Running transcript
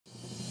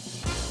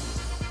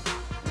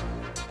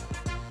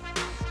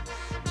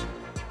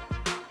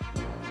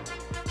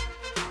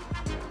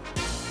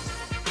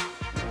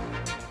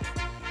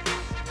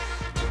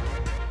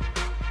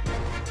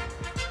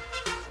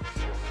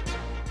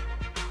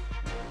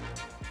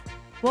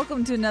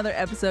Welcome to another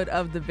episode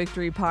of the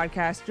Victory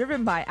Podcast,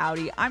 driven by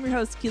Audi. I'm your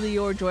host, Keely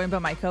Eure, joined by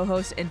my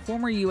co-host and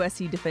former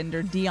USC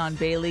defender, Dion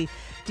Bailey.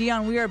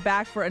 Dion, we are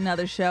back for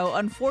another show.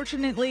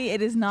 Unfortunately,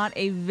 it is not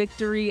a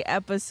victory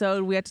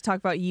episode. We have to talk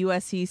about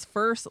USC's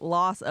first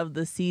loss of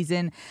the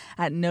season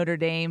at Notre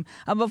Dame.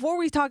 Before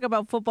we talk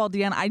about football,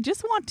 Dion, I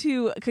just want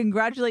to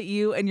congratulate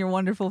you and your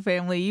wonderful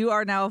family. You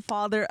are now a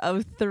father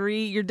of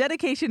 3. Your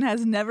dedication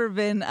has never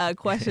been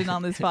questioned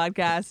on this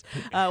podcast.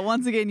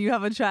 Once again, you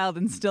have a child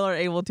and still are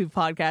able to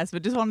podcast,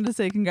 but just wanted to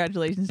say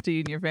congratulations to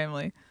you and your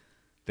family.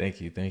 Thank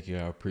you.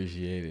 I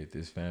appreciate it.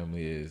 This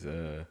family is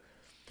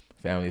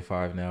family of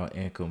 5 now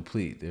and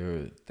complete.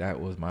 That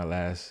was my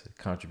last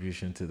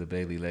contribution to the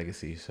Bailey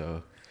legacy.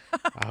 So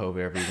I hope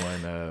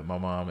everyone, my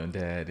mom and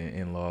dad and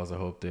in-laws, I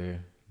hope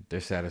they're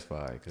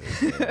satisfied because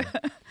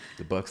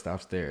the buck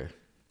stops there.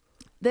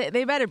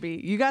 They better be.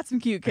 You got some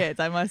cute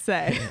kids, I must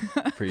say.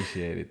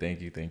 Appreciate it.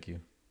 Thank you.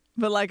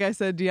 But like I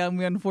said, Dion,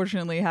 we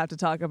unfortunately have to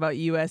talk about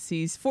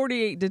USC's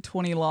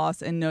 48-20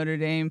 loss in Notre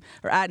Dame,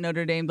 or at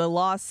Notre Dame. The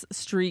loss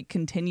streak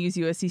continues.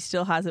 USC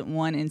still hasn't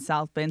won in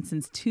South Bend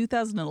since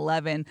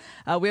 2011.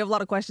 We have a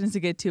lot of questions to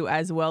get to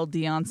as well,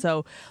 Dion.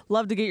 So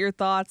love to get your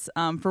thoughts.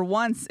 For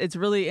once, it's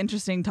really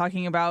interesting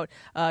talking about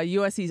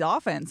USC's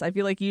offense. I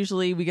feel like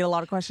usually we get a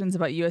lot of questions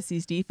about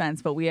USC's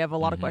defense, but we have a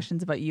lot of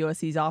questions about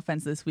USC's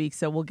offense this week.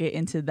 So we'll get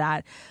into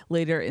that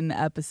later in the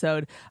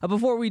episode.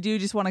 Before we do,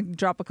 just want to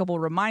drop a couple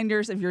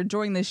reminders. If you're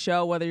enjoying this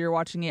show, whether you're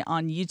watching it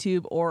on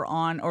YouTube or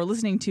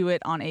listening to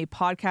it on a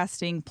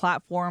podcasting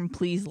platform,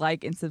 please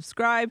like and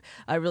subscribe.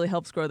 It really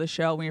helps grow the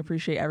show. We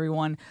appreciate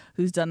everyone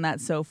who's done that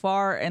so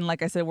far. And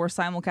like I said, we're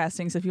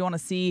simulcasting, so if you want to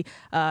see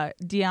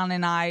Dion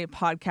and I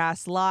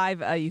podcast live,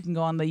 you can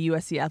go on the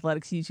USC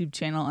Athletics YouTube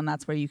channel, and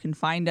that's where you can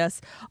find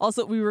us.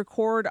 Also, we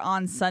record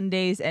on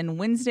Sundays and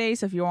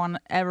Wednesdays, so if you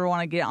ever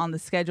want to get on the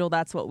schedule,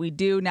 that's what we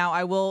do. Now,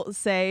 I will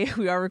say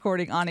we are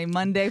recording on a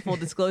Monday, full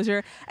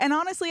disclosure, and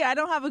honestly, I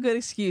don't have a good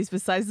excuse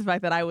besides the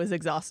fact that I was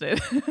exhausted.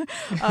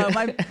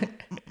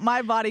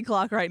 My body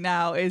clock right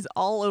now is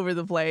all over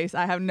the place.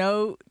 I have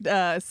no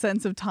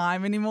sense of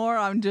time anymore.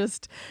 I'm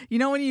just,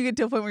 when you get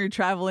to a point where you're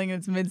traveling and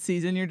it's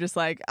mid-season, you're just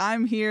like,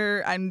 I'm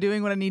here, I'm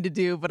doing what I need to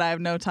do, but I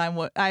have no time.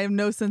 I have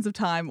no sense of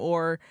time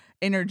or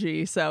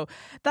energy. So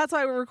that's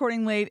why we're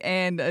recording late.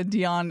 And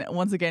Dion,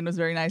 once again, was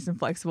very nice and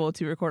flexible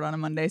to record on a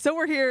Monday. So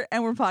we're here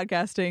and we're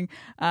podcasting.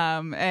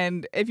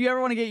 And if you ever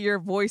want to get your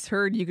voice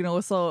heard, you can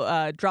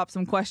also drop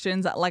some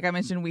questions. Like I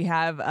mentioned, we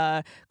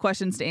have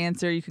questions to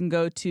answer. You can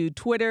go to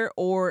Twitter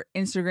or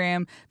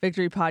Instagram,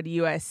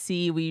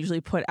 VictoryPodUSC. We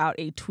usually put out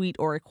a tweet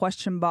or a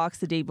question box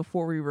the day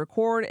before we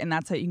record, and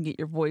that's how you can get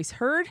your voice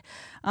heard.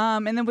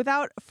 And then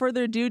without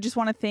further ado, just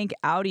want to thank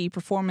Audi.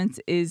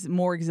 Performance is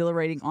more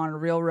exhilarating on a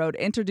real road.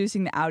 Introducing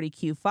the Audi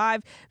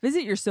Q5.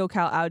 Visit your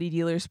SoCal Audi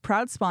dealers,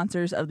 proud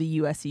sponsors of the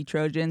USC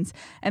Trojans.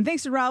 And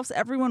thanks to Ralph's,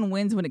 everyone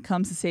wins when it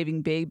comes to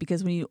saving big,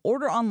 because when you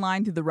order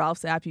online through the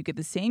Ralph's app, you get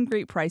the same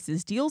great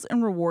prices, deals,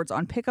 and rewards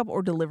on pickup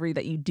or delivery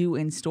that you do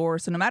in store.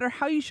 So no matter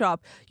how you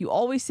shop, you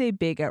always save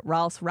big at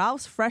Ralph's.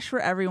 Ralph's, fresh for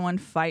everyone.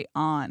 Fight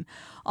on.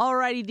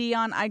 Alrighty,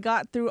 Dion, I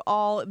got through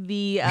all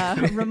the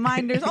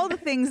reminders, all the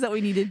things that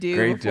we need to do.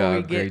 Great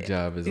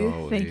job as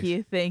always.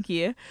 Thank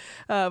you.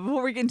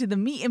 Before we get into the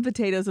meat and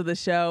potatoes of the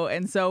show,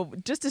 and so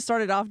just to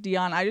start it off,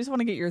 Dion, I just want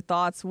to get your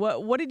thoughts.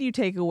 What did you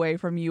take away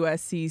from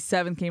USC's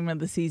 7th game of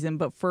the season,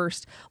 but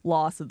first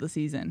loss of the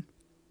season?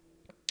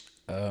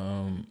 It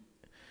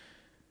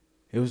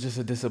was just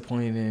a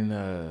disappointing,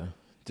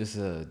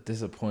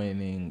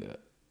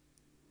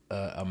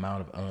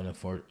 amount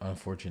of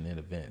unfortunate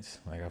events.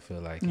 Like, I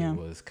feel like it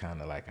was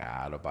kind of like an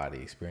out-of-body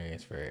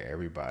experience for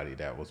everybody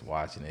that was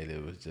watching it.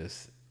 It was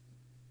just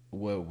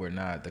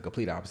the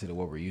complete opposite of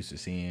what we're used to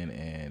seeing.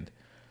 And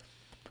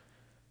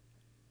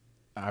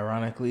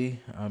ironically,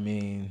 I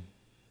mean,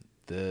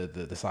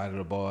 the side of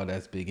the ball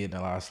that's been getting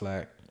a lot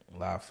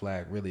of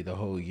flack really the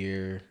whole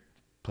year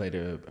played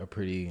a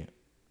pretty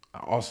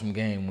awesome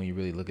game when you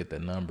really look at the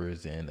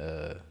numbers and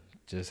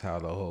just how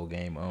the whole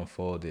game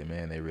unfolded.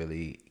 Man, they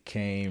really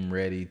came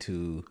ready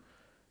to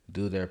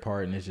do their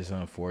part, and it's just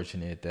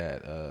unfortunate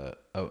that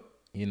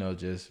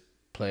just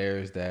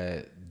players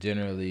that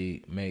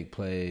generally make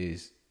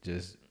plays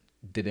just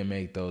didn't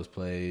make those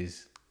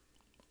plays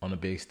on a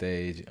big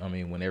stage. I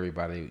mean, when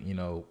everybody,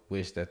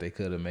 wished that they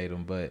could have made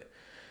them. But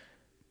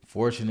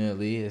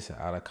fortunately, it's an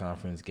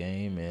out-of-conference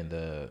game,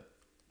 and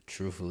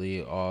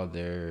truthfully, all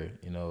their,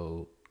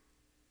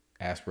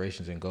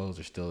 aspirations and goals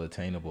are still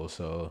attainable.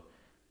 So,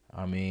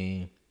 I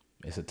mean,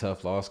 it's a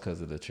tough loss because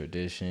of the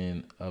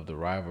tradition of the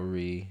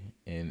rivalry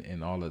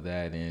and all of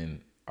that, and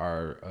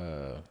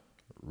our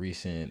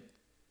recent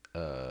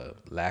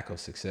lack of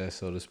success,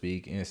 so to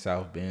speak, in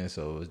South Bend.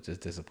 So it was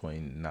just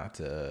disappointing not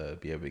to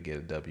be able to get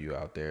a W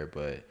out there.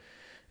 But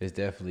it's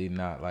definitely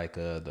not like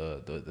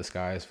the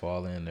sky is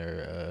falling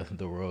or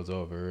the world's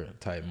over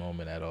type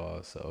moment at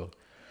all. So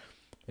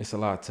it's a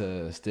lot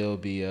to still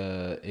be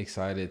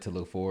excited to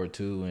look forward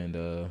to.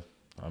 And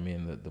I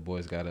mean, the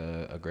boys got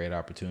a great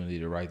opportunity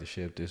to right the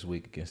ship this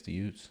week against the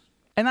Utes.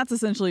 And that's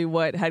essentially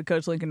what head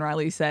coach Lincoln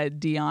Riley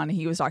said, Dion.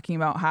 He was talking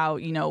about how,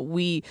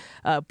 we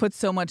put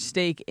so much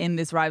stake in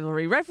this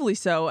rivalry, rightfully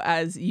so,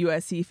 as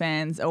USC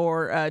fans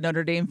or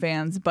Notre Dame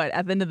fans. But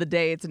at the end of the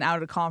day, it's an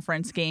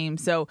out-of-conference game.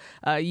 So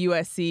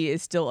USC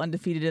is still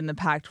undefeated in the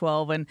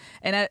Pac-12.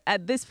 And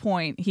at this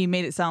point, he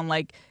made it sound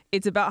like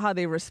it's about how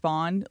they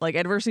respond. Like,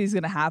 adversity is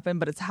going to happen,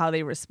 but it's how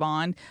they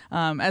respond.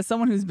 As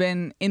someone who's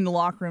been in the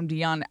locker room,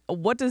 Dion,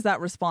 what does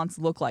that response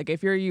look like?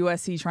 If you're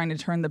USC trying to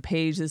turn the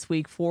page this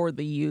week for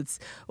the youths,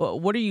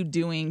 what are you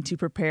doing to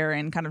prepare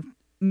and kind of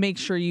make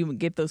sure you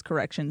get those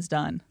corrections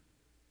done?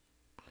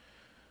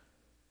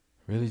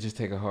 Really just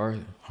take a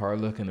hard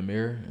look in the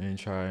mirror and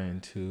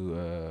trying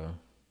to,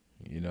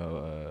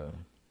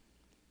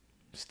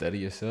 study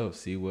yourself,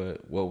 see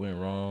what went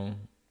wrong,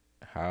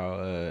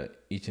 how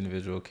each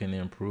individual can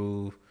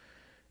improve,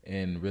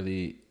 and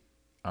really,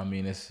 I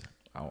mean,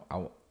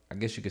 I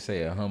guess you could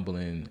say a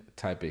humbling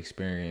type of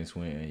experience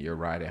when you're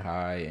riding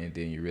high and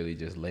then you really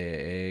just lay an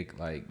egg,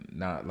 like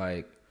not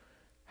like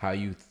how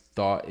you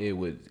thought it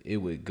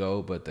would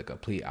go, but the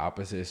complete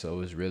opposite.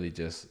 So it's really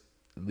just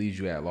leaves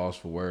you at loss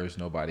for words.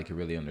 Nobody can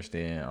really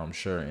understand, I'm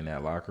sure, in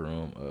that locker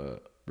room,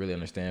 really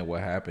understand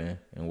what happened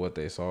and what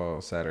they saw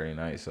Saturday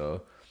night.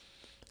 So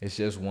it's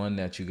just one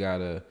that you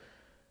gotta.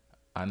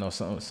 I know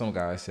some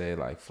guys say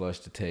like flush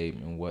the tape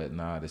and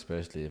whatnot,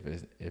 especially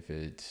if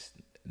it's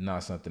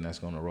not something that's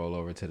going to roll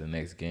over to the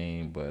next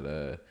game.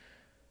 But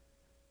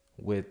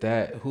with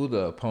that, who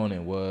the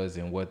opponent was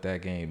and what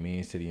that game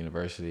means to the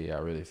university, I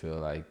really feel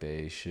like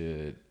they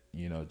should,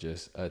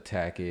 just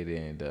attack it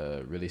and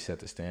really set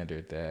the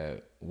standard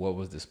that what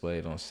was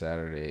displayed on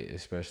Saturday,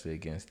 especially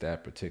against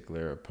that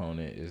particular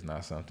opponent, is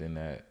not something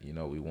that,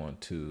 we want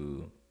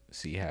to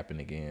see happen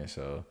again.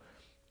 So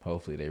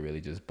hopefully they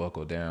really just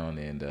buckle down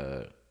and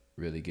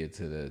really get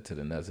to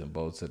the nuts and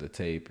bolts of the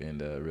tape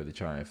and really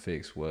try and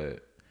fix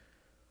what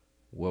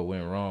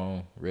went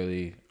wrong.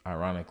 Really,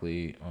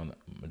 ironically, on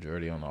the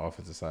majority on the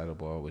offensive side of the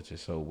ball, which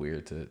is so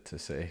weird to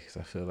say, because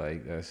I feel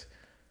like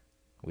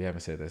we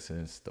haven't said that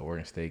since the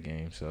Oregon State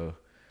game. So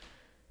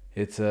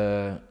it's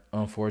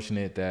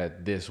unfortunate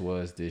that this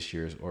was this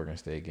year's Oregon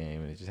State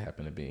game and it just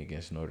happened to be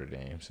against Notre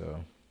Dame.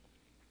 So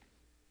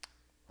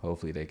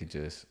hopefully they could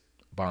just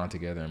bond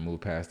together and move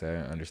past that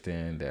and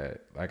understand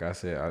that, like I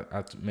said,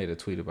 I made a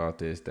tweet about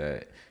this,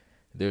 that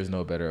there's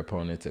no better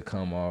opponent to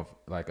come off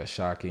like a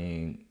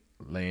shocking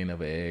laying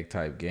of an egg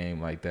type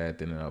game like that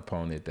than an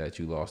opponent that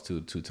you lost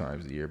to 2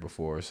 times the year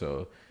before.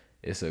 So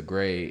it's a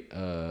great,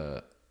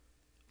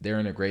 they're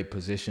in a great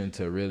position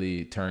to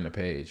really turn the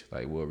page.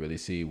 Like, we'll really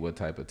see what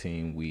type of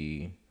team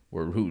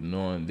we're rooting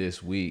on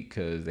this week,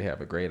 because they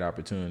have a great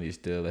opportunity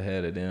still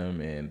ahead of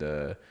them,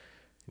 and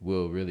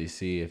we'll really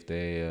see if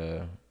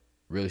they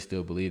really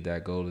still believe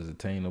that goal is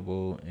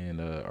attainable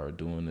and are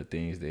doing the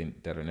things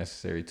that are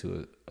necessary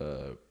to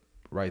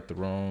right the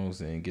wrongs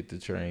and get the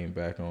train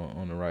back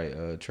on the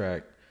right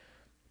track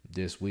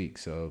this week.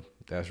 So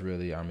that's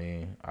really,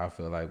 I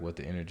feel like what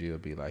the energy will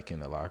be like in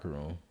the locker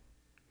room.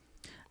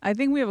 I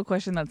think we have a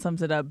question that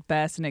sums it up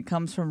best, and it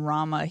comes from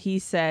Rama. He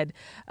said,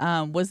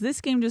 was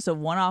this game just a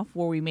one-off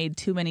where we made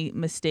too many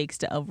mistakes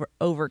to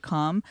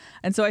overcome?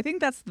 And so I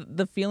think that's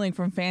the feeling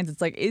from fans.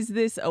 It's like, is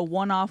this a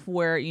one-off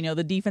where,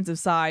 the defensive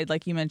side,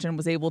 like you mentioned,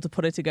 was able to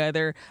put it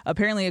together?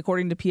 Apparently,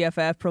 according to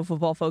PFF, Pro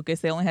Football Focus,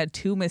 they only had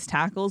 2 missed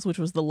tackles, which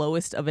was the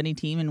lowest of any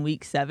team in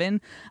Week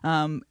 7.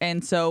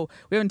 And so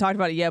we haven't talked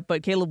about it yet,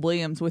 but Caleb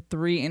Williams with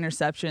 3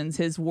 interceptions,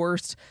 his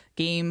worst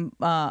game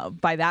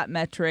by that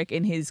metric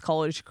in his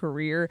college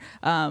career.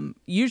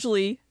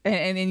 Usually,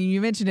 and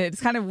you mentioned it,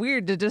 it's kind of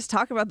weird to just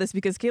talk about this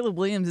because Caleb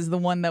Williams is the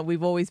one that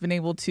we've always been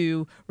able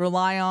to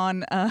rely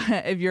on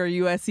if you're a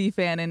USC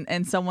fan,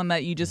 and someone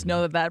that you just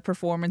know that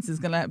performance is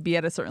going to be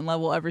at a certain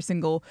level every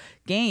single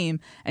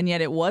game, and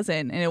yet it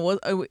wasn't. And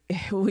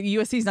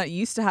USC is not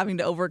used to having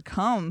to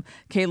overcome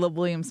Caleb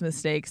Williams'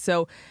 mistakes.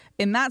 So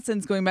in that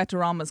sense, going back to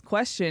Rama's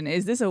question,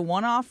 is this a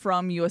one-off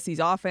from USC's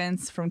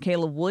offense, from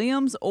Caleb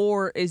Williams,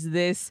 or is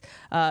this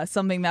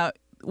something that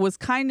was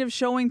kind of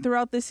showing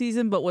throughout the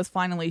season but was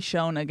finally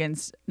shown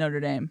against Notre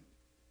Dame?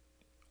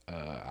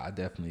 I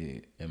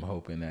definitely am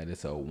hoping that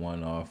it's a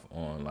one-off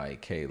on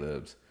like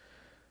Caleb's,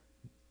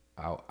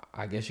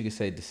 I guess you could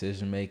say,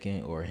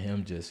 decision-making, or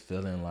him just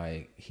feeling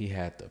like he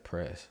had to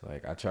press.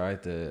 Like, I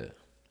tried to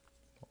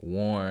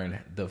warn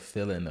the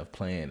feeling of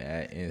playing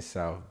in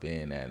South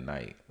Bend at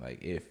night.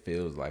 Like, it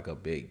feels like a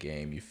big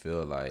game. You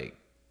feel like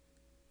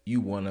you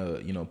want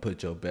to,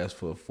 put your best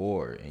foot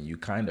forward, and you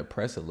kind of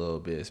press a little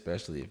bit,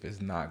 especially if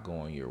it's not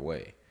going your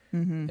way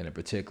in a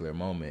particular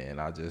moment.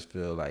 And I just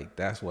feel like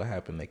that's what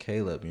happened to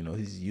Caleb.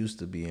 He's used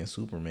to being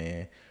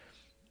Superman,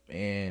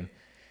 and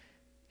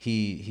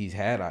he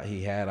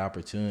had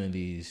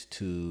opportunities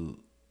to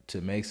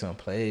make some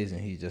plays,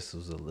 and he just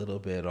was a little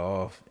bit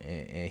off,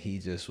 and he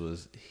just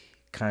was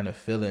kind of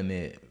feeling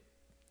it,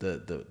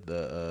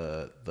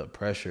 the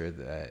pressure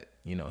that,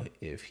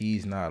 if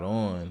he's not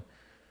on,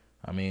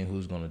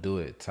 who's going to do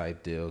it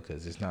type deal,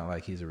 because it's not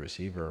like he's a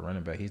receiver or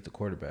running back. He's the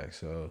quarterback.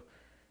 So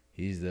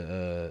he's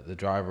the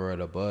driver of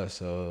the bus.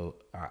 So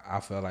I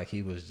felt like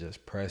he was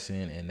just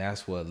pressing, and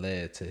that's what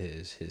led to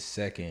his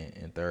second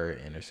and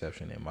third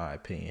interception, in my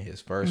opinion.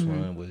 His first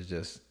one was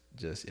just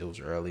it was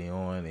early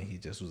on, and he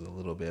just was a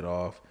little bit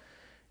off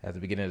at the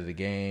beginning of the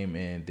game,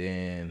 and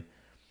then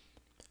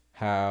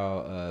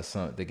how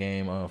the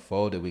game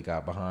unfolded, we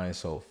got behind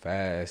so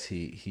fast.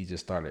 He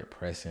just started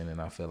pressing,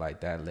 and I feel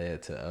like that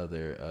led to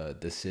other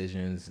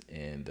decisions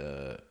and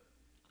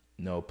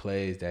no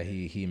plays that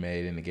he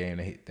made in the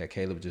game that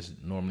Caleb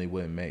just normally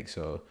wouldn't make.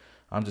 So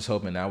I'm just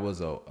hoping that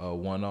was a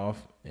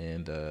one-off,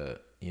 and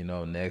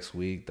next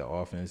week the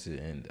offense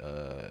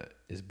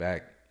is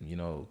back,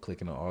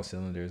 clicking on all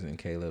cylinders, and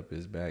Caleb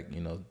is back,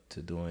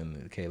 to doing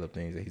the Caleb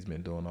things that he's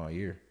been doing all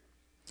year.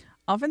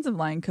 Offensive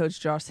line coach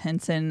Josh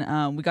Henson,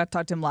 we got to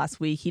talk to him last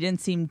week. He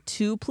didn't seem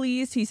too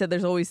pleased. He said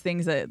there's always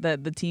things that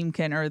the team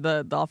can, or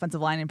the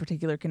offensive line in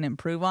particular, can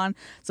improve on.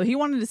 So he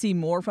wanted to see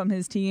more from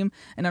his team,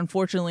 and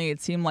unfortunately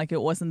it seemed like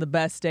it wasn't the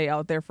best day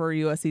out there for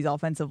USC's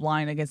offensive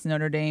line against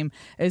Notre Dame.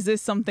 Is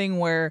this something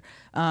where,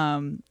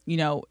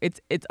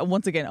 it's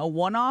once again a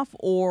one-off,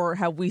 or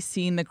have we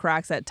seen the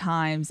cracks at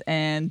times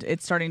and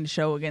it's starting to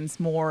show against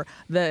more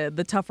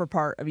the tougher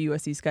part of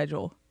USC's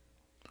schedule?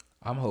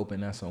 I'm hoping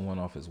that's a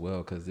one-off as well,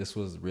 because this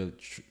was really,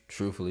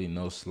 truthfully,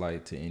 no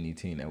slight to any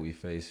team that we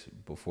faced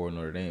before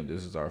Notre Dame.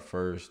 This is our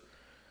first,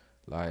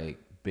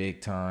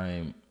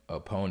 big-time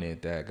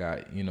opponent that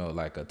got,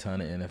 a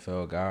ton of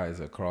NFL guys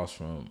across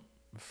from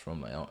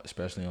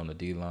especially on the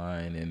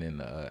D-line and in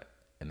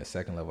the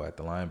second level at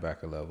the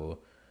linebacker level,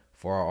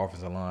 for our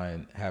offensive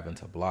line having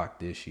to block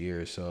this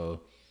year. So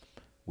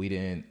we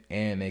didn't,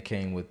 and they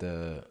came with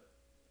the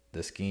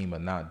scheme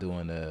of not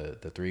doing the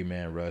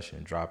 3-man rush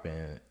and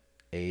dropping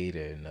 8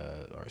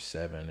 or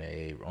 7,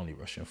 8, only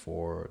rushing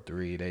 4 or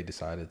 3. They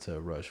decided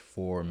to rush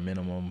 4,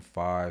 minimum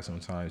 5,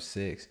 sometimes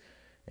 6,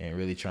 and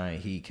really try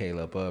and heat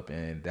Caleb up.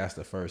 And that's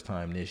the first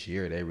time this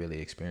year they really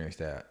experienced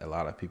that. A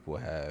lot of people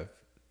have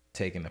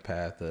taken the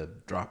path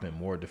of dropping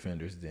more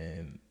defenders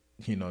than,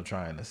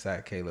 trying to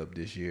sack Caleb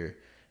this year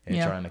and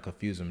trying to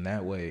confuse him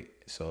that way.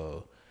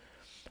 So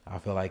I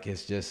feel like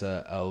it's just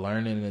a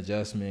learning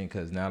adjustment,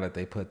 because now that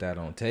they put that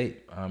on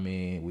tape,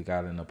 we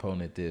got an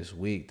opponent this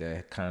week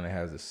that kind of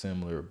has a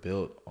similar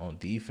build on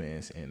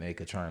defense, and they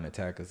could try and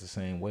attack us the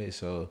same way.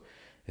 So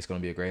it's going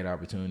to be a great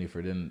opportunity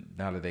for them.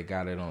 Now that they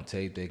got it on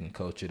tape, they can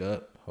coach it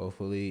up,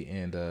 hopefully,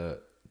 and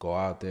go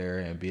out there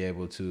and be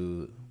able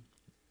to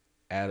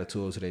add a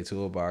tool to their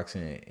toolbox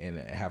and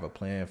have a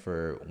plan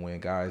for when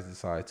guys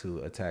decide to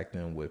attack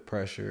them with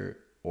pressure,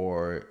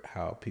 or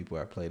how people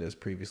have played us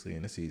previously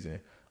in the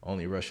season,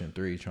 only rushing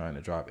 3, trying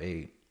to drop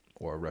 8,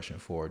 or rushing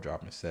 4,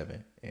 dropping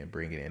 7, and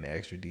bringing in an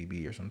extra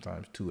DB or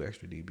sometimes 2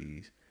 extra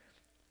DBs.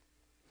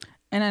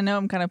 And I know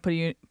I'm kind of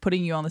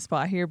putting you on the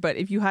spot here, but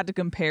if you had to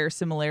compare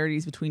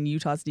similarities between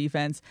Utah's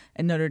defense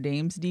and Notre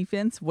Dame's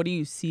defense, what do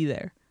you see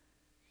there?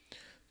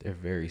 They're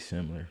very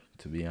similar,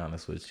 to be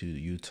honest with you.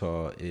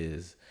 Utah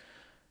is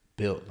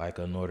built like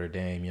a Notre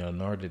Dame.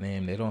 Notre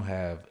Dame, they don't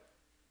have,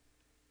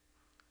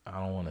 I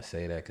don't want to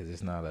say that because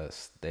it's not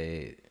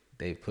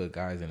they put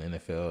guys in the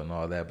NFL and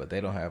all that, but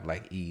they don't have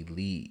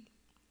elite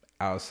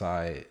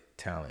outside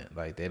talent.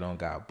 They don't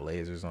got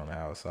blazers on the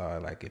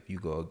outside. If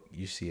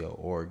you see a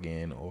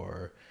Oregon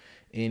or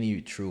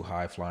any true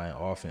high flying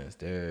offense,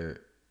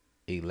 they're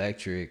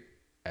electric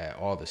at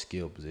all the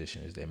skill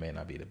positions. They may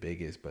not be the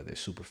biggest, but they're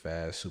super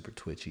fast, super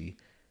twitchy.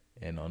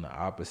 And on the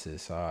opposite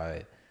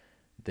side,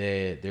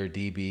 their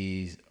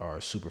DBs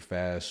are super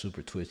fast,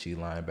 super twitchy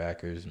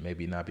linebackers.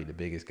 Maybe not be the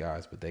biggest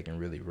guys, but they can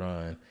really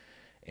run.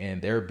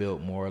 And they're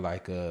built more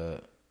like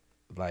a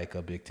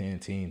Big Ten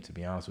team, to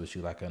be honest with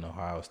you, like an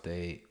Ohio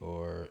State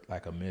or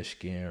like a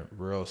Michigan.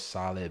 Real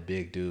solid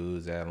big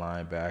dudes at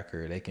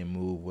linebacker. They can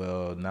move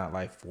well, not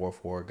like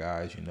 4-4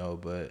 guys,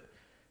 but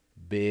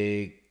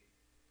big,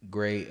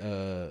 great,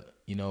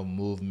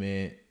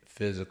 movement,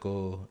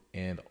 physical,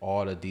 and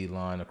all the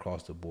D-line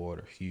across the board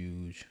are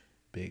huge,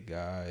 big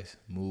guys,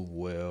 move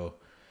well.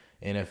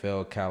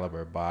 NFL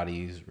caliber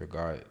bodies,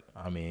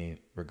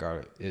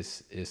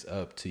 it's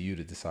up to you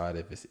to decide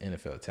if it's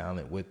NFL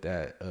talent with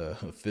that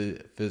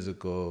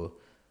physical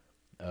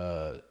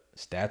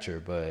stature.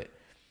 But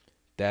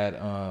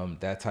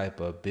that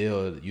type of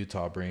build,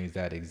 Utah brings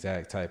that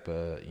exact type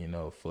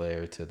of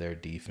flair to their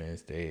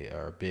defense. They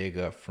are big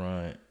up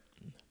front,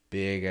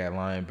 big at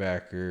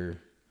linebacker.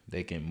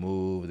 They can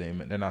move.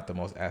 They're not the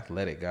most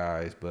athletic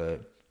guys,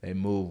 but they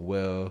move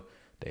well.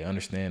 They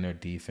understand their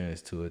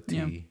defense to a T.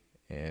 Yeah.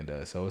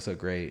 And so it was a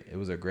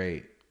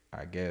great,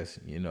 I guess,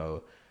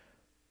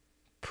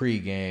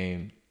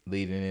 pre-game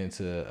leading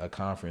into a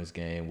conference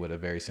game with a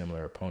very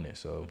similar opponent.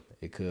 So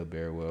it could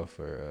bear well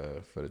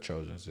for the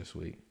Trojans this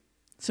week.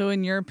 So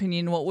in your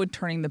opinion, what would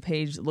turning the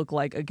page look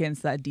like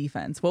against that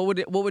defense? What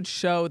would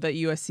show that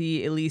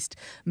USC at least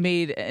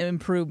made an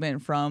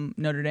improvement from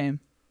Notre Dame?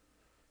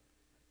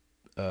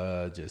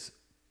 Just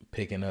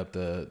picking up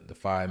the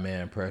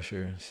 5-man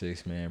pressure,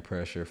 6-man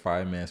pressure,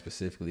 5-man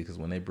specifically, because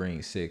when they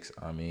bring 6,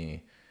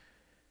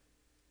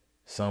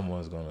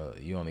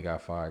 you only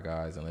got 5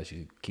 guys unless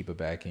you keep it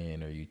back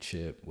in or you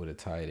chip with a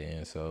tight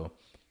end. So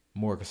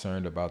more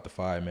concerned about the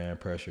 5-man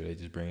pressure. They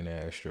just bring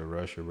that extra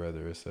rusher,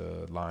 whether it's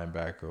a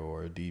linebacker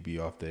or a DB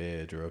off the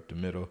edge or up the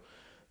middle.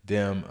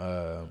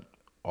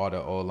 All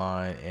the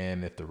O-line,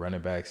 and if the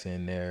running back's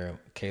in there,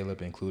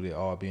 Caleb included,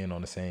 all being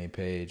on the same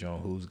page on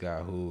who's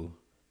got who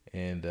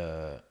and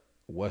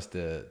what's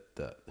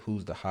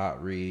who's the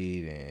hot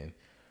read and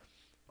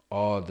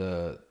all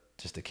the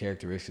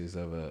characteristics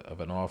of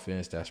an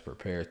offense that's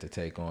prepared to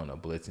take on a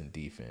blitzing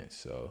defense.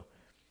 So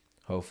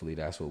hopefully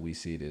that's what we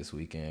see this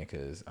weekend,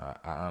 because I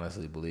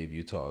honestly believe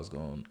Utah is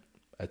going to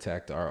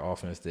attack our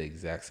offense the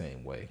exact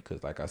same way,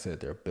 because like I said,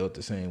 they're built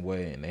the same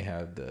way and they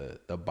have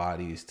the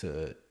bodies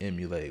to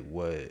emulate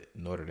what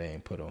Notre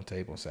Dame put on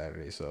tape on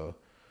Saturday. So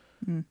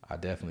I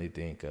definitely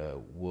think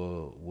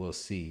we'll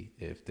see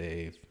if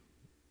they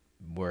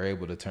were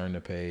able to turn the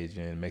page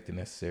and make the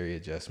necessary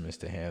adjustments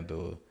to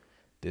handle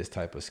this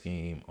type of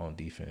scheme on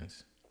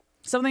defense.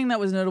 Something that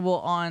was notable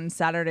on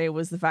Saturday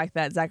was the fact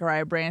that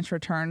Zachariah Branch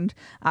returned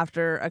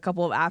after a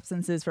couple of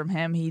absences from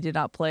him. He did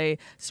not play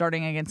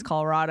starting against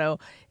Colorado.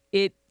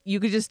 You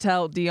could just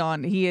tell,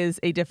 Dion, he is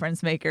a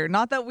difference maker.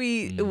 Not that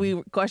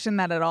we question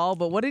that at all,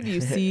 but what did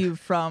you see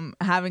from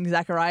having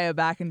Zachariah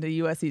back into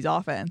USC's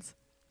offense?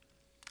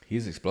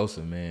 He's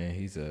explosive, man.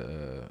 He's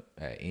at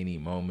any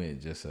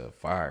moment just a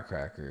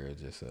firecracker,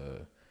 just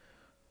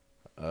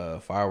a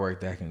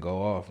firework that can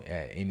go off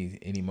at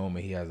any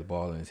moment he has the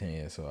ball in his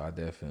hand. So I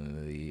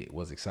definitely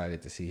was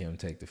excited to see him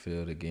take the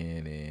field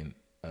again, and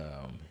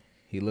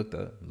he looked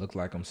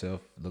like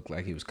himself, looked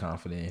like he was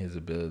confident in his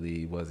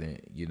ability. He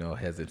wasn't,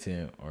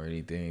 hesitant or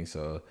anything.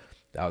 So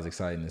that was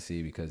exciting to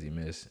see, because he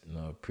missed,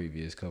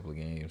 previous couple of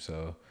games.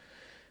 So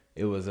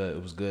it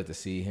was good to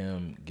see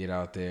him get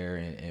out there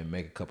and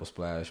make a couple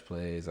splash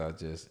plays. I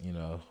just,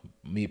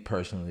 me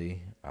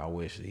personally, I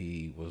wish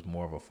he was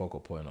more of a focal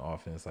point in the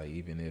offense. Like,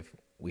 even if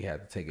we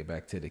had to take it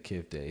back to the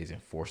Kiff days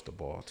and force the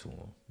ball to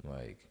him,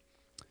 like,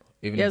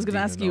 even if I was going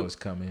to ask you, it's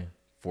coming,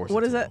 force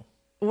what it is to that? him.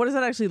 What does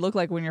that actually look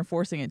like when you're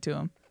forcing it to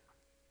him?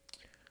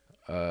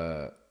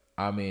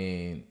 I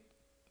mean,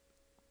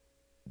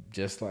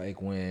 just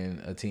like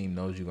when a team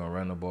knows you're going to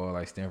run the ball,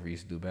 like Stanford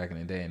used to do back in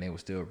the day, and they would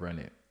still run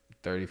it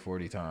 30,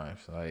 40 times.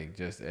 Like,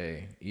 just,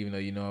 even though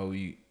you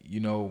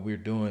know what we're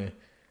doing,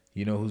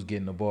 who's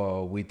getting the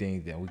ball, we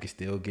think that we can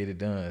still get it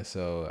done.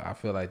 So I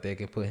feel like they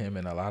can put him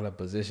in a lot of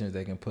positions.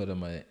 They can put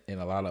him in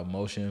a lot of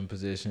motion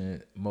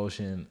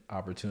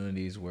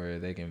opportunities where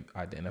they can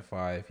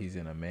identify if he's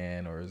in a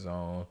man or a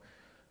zone.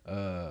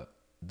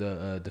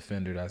 The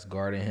defender that's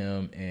guarding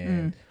him,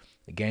 and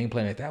game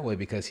plan it that way,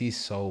 because he's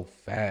so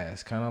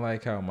fast. Kind of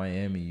like how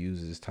Miami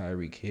uses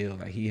Tyreek Hill.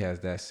 Like, he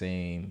has that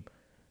same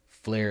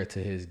flair to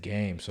his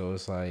game. So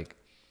it's like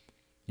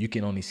you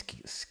can only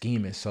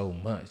scheme it so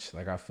much.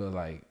 Like, I feel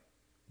like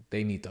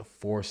they need to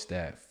force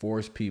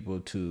people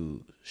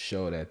to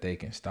show that they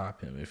can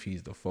stop him if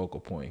he's the focal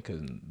point,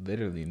 because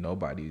literally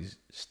nobody's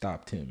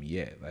stopped him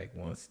yet. Like,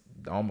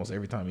 almost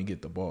every time he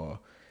get the ball,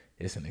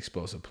 it's an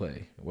explosive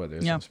play, whether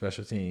it's on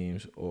special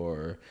teams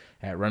or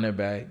at running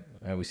back,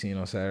 as we seen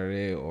on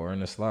Saturday, or in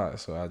the slot.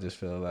 So I just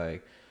feel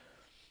like,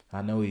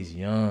 I know he's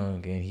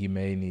young and he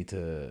may need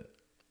to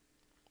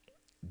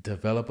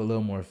develop a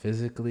little more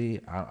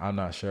physically. I'm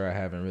not sure. I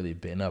haven't really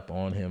been up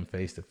on him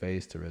face to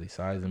face to really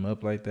size him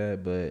up like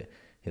that, but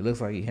he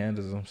looks like he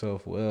handles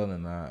himself well.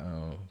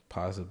 And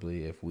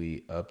possibly if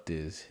we upped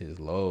his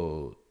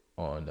load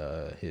on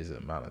his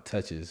amount of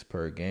touches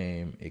per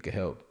game, it could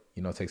help,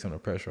 take some of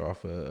the pressure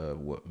off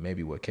of what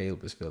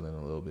Caleb is feeling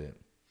a little bit.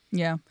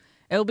 Yeah.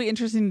 It'll be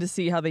interesting to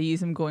see how they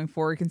use him going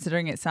forward,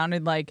 considering it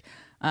sounded like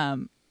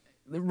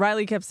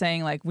Riley kept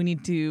saying, like, we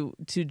need to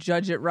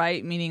judge it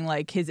right, meaning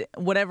like his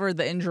whatever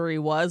the injury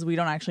was, we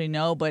don't actually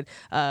know, but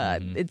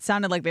it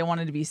sounded like they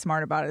wanted to be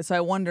smart about it. So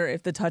I wonder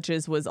if the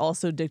touches was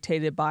also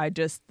dictated by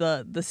just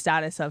the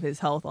status of his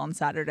health on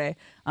Saturday.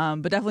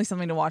 But definitely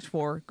something to watch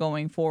for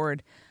going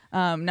forward.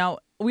 Now,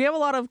 we have a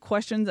lot of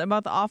questions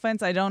about the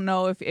offense. I don't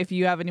know if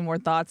you have any more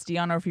thoughts,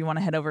 Dion, or if you want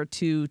to head over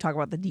to talk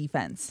about the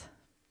defense.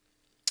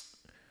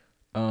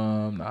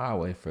 I'll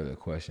wait for the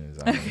questions.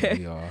 I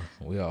mean,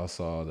 we all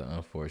saw the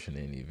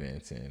unfortunate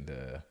events, and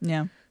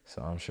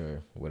so I'm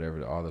sure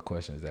all the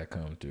questions that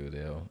come through,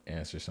 they'll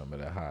answer some of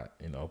the hot,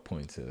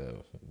 points to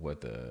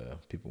what the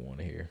people want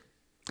to hear.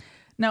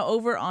 Now,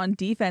 over on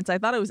defense, I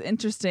thought it was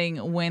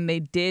interesting when they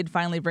did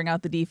finally bring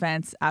out the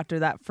defense after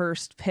that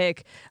first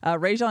pick.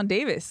 Rajon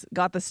Davis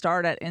got the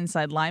start at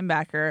inside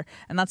linebacker,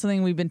 and that's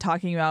something we've been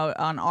talking about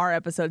on our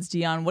episodes.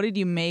 Dion, what did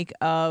you make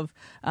of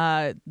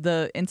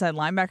the inside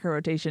linebacker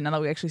rotation now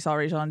that we actually saw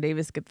Rajon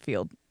Davis get the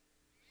field?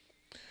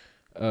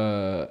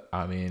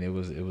 I mean, it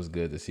was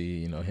good to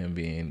see, him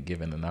being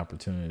given an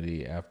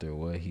opportunity after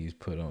what he's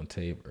put on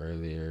tape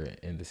earlier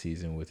in the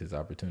season with his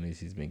opportunities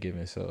he's been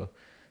given. So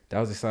that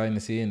was exciting to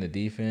see. In the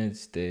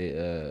defense,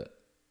 they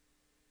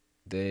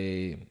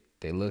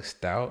look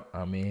stout.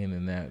 I mean,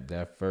 in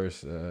that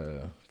first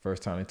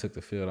time they took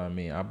the field, I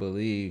mean, I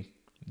believe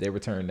they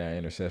returned that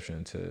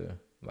interception to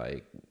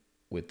like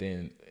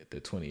within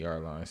the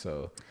 20-yard line.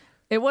 So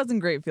it wasn't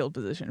great field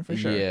position for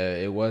sure. Yeah,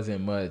 it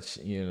wasn't much,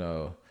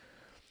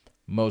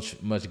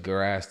 much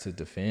grass to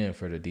defend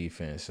for the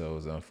defense. So it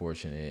was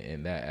unfortunate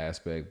in that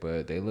aspect.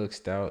 But they looked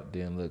stout.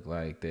 Didn't look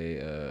like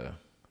they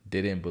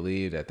didn't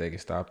believe that they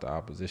could stop the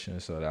opposition.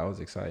 So that was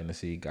exciting to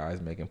see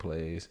guys making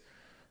plays.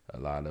 A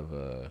lot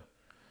of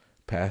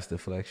pass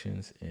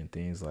deflections and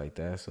things like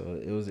that. So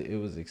it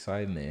was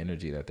exciting, the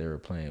energy that they were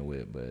playing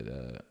with.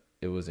 But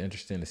it was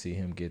interesting to see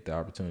him get the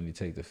opportunity to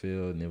take the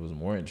field, and it was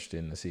more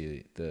interesting to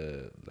see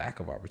the lack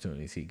of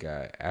opportunities he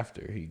got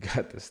after he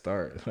got the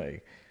start.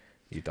 Like,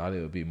 you thought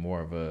it would be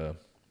more of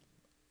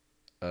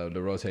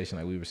the rotation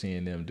like we were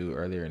seeing them do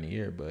earlier in the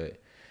year,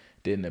 but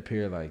didn't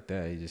appear like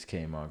that. He just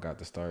came out, got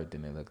the start,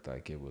 then it looked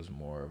like it was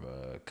more of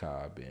a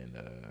Cobb and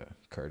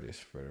Curtis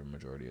for the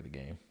majority of the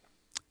game.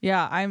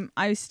 Yeah,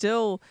 I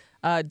still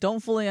don't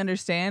fully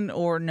understand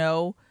or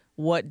know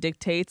what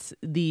dictates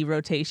the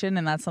rotation,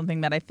 and that's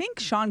something that I think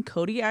Sean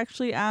Cody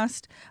actually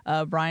asked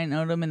Brian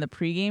Odom in the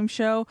pregame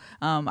show.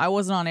 I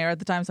wasn't on air at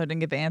the time, so I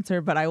didn't get the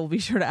answer, but I will be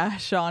sure to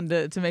ask Sean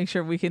to make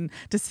sure we can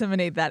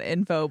disseminate that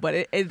info.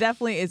 But it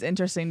definitely is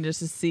interesting just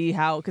to see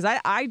how, because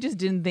I just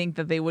didn't think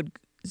that they would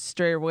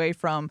stray away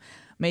from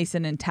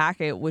Mason and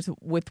Tackett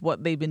with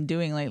what they've been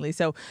doing lately.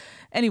 So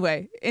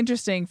anyway,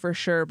 interesting for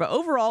sure. But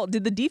overall,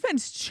 did the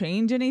defense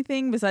change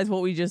anything besides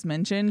what we just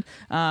mentioned?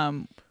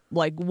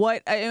 Like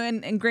what,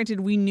 and granted,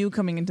 we knew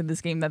coming into this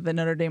game that the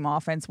Notre Dame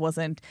offense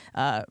wasn't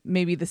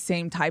maybe the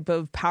same type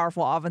of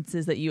powerful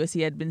offenses that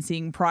USC had been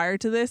seeing prior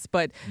to this,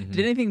 but did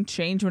anything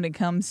change when it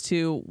comes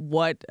to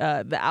what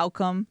the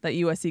outcome that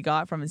USC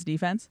got from its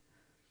defense?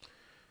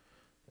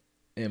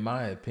 In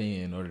my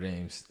opinion, Notre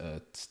Dame's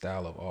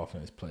style of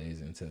offense plays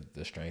into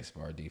the strengths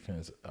of our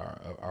defense.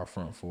 Our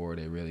front four,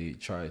 they really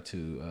try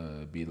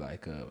to be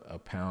like a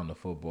pound the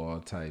football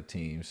type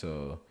team.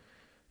 So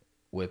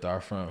with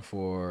our front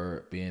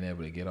four being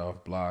able to get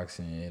off blocks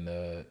and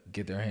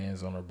get their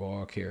hands on our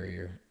ball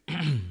carrier,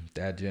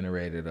 that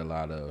generated a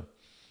lot of,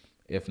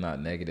 if not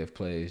negative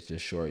plays,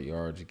 just short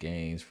yardage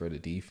gains for the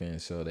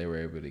defense. So they were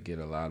able to get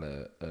a lot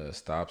of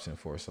stops and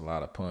force a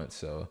lot of punts.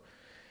 So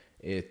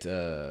it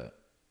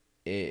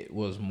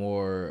was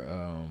more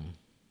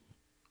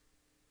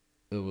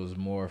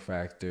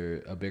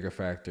a bigger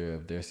factor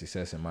of their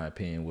success, in my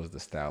opinion, was the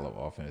style of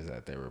offense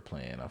that they were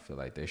playing. I feel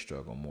like they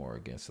struggle more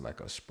against like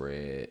a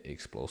spread,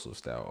 explosive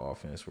style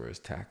offense where it's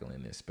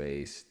tackling in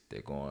space.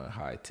 They're going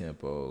high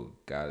tempo,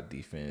 got a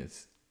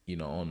defense,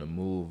 on the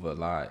move a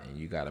lot, and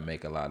you got to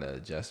make a lot of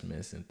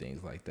adjustments and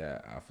things like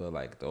that. I feel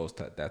like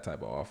that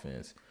type of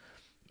offense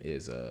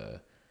is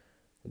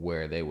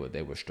where they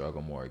would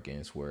struggle more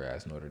against,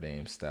 whereas Notre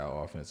Dame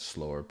style offense,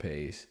 slower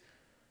pace,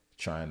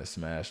 trying to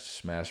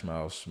smash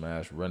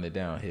mouth, run it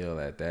downhill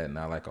at that,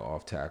 not like an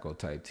off tackle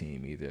type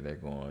team either. They're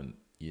going,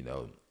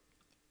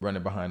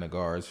 running behind the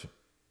guards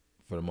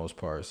for the most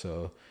part.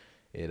 So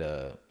it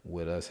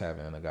with us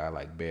having a guy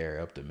like Bear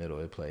up the middle,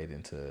 it played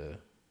into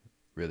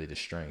really the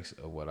strengths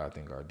of what I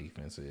think our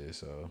defense is.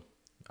 So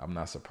I'm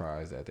not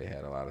surprised that they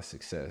had a lot of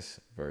success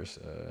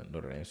versus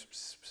Notre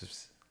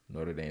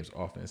Dame's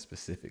offense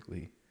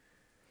specifically.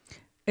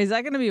 Is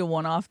that going to be a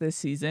one-off this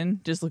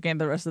season, just looking at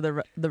the rest of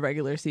the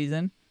regular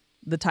season,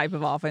 the type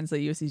of offense that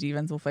USC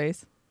defense will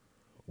face?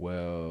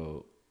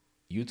 Well,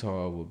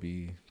 Utah will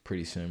be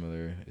pretty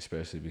similar,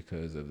 especially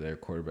because of their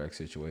quarterback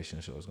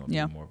situation. So it's going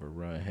to be more of a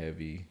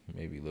run-heavy,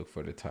 maybe look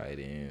for the tight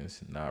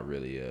ends, not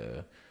really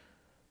a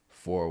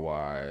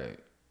 4-wide,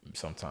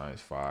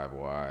 sometimes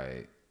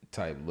 5-wide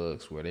type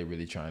looks where they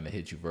really trying to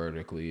hit you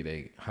vertically.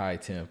 They high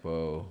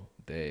tempo.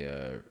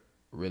 They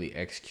really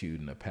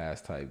executing a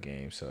pass type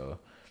game. So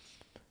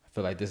I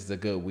feel like this is a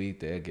good week.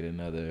 They'll get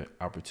another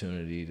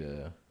opportunity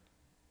to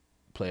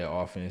play an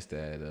offense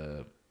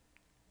that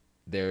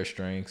their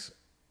strengths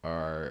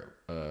are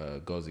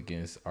goes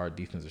against our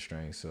defensive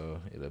strengths.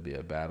 So it'll be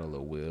a battle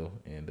of will,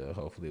 and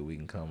hopefully we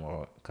can come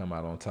out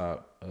on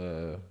top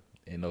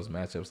in those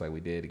matchups like we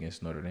did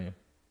against Notre Dame.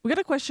 We got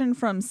a question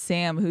from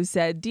Sam who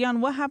said,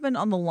 Dion, what happened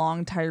on the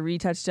long Tyree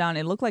touchdown?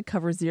 It looked like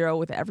cover zero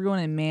with everyone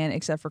in man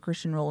except for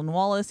Christian Roland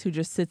Wallace, who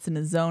just sits in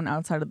a zone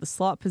outside of the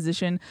slot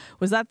position.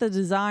 Was that the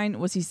design?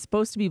 Was he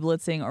supposed to be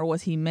blitzing, or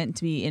was he meant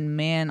to be in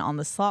man on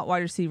the slot wide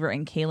receiver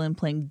and Kalen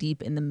playing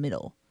deep in the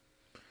middle?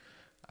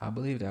 I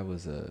believe that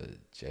was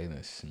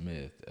Jalen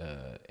Smith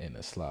in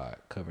the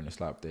slot, covering the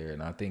slot there.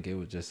 And I think it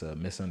was just a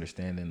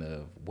misunderstanding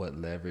of what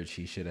leverage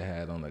he should have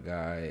had on the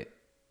guy.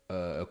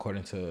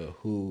 According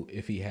to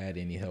if he had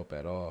any help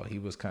at all. He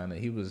was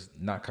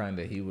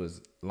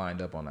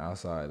lined up on the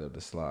outside of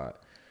the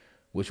slot,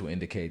 which would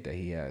indicate that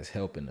he has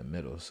help in the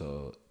middle.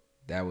 So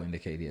that would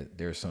indicate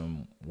there's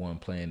someone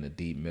playing the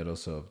deep middle.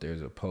 So if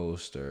there's a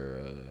post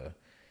or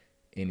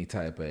any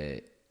type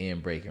of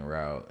in-breaking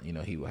route,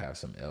 he will have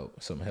some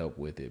help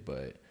with it.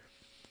 But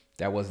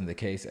that wasn't the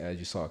case, as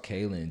you saw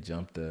Kalen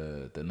jump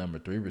the number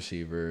 3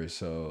 receiver.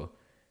 So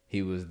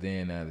he was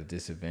then at a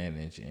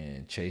disadvantage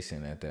and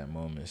chasing at that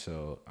moment.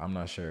 So I'm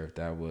not sure if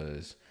that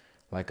was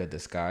like a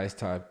disguise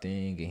type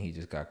thing, and he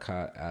just got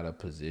caught out of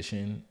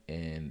position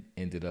and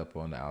ended up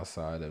on the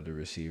outside of the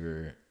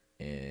receiver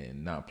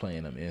and not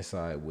playing him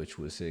inside, which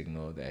would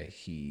signal that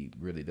he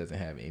really doesn't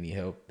have any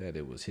help, that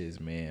it was his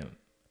man,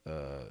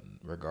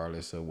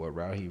 regardless of what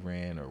route he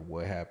ran or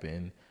what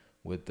happened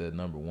with the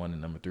number 1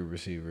 and number 3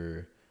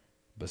 receiver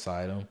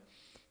beside him.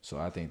 So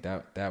I think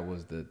that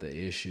was the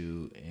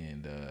issue,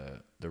 and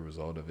the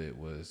result of it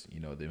was,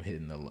 them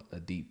hitting a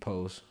deep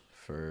post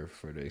for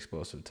the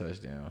explosive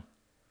touchdown.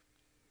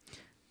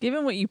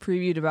 Given what you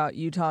previewed about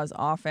Utah's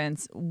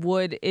offense,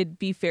 would it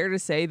be fair to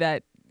say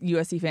that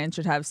USC fans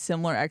should have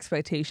similar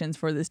expectations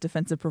for this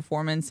defensive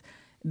performance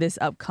this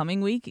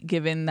upcoming week,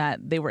 given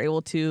that they were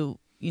able to,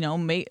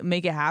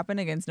 make it happen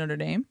against Notre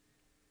Dame?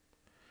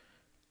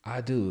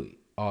 I do.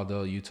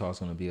 Although Utah's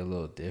going to be a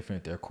little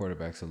different, their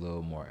quarterback's a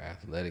little more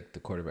athletic. The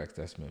quarterback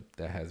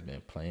that has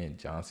been playing,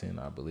 Johnson,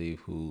 I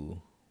believe,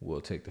 who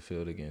will take the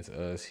field against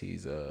us,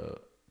 he's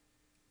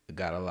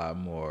got a lot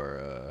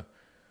more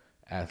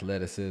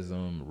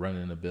athleticism,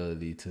 running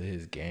ability to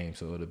his game.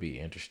 So it'll be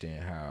interesting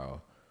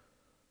how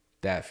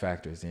that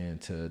factors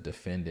into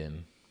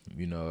defending,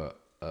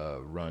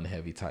 a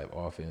run-heavy type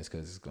offense,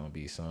 because it's going to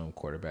be some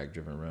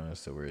quarterback-driven runs,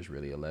 so where it's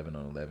really 11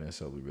 on 11.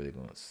 So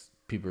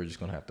people are just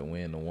going to have to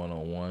win the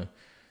one-on-one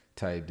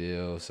type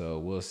deal. So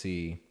we'll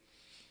see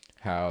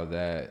how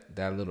that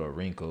little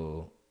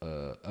wrinkle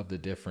of the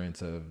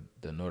difference of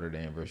the Notre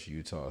Dame versus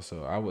Utah.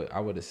 So I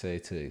would say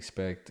to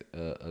expect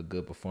a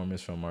good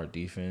performance from our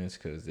defense,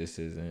 because this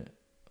isn't,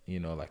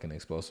 like an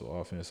explosive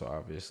offense. So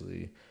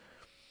obviously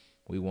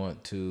we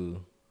want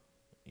to,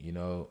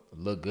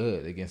 look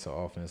good against an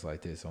offense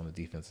like this on the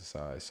defensive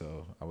side.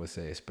 So I would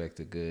say expect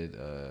a good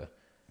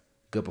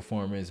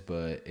performance,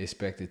 but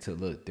expect it to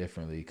look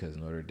differently, because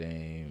Notre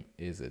Dame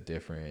is they're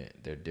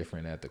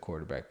different at the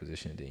quarterback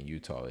position than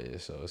Utah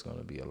is. So it's going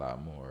to be a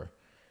lot more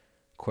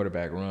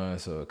quarterback run.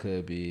 So it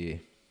could be,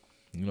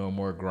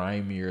 more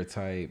grimier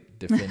type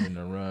defending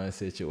the run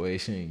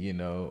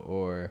situation,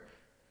 or,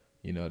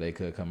 they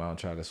could come out and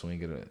try to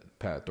swing it,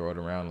 throw it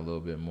around a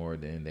little bit more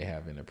than they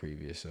have in the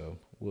previous. So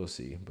we'll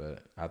see.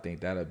 But I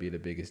think that'll be the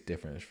biggest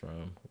difference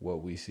from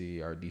what we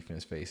see our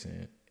defense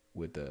facing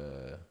with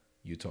the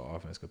Utah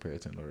offense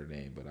compared to Notre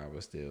Dame. But I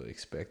would still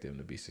expect them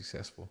to be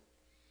successful.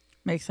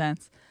 Makes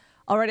sense.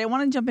 All right, I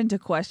want to jump into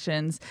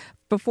questions.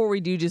 Before we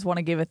do, just want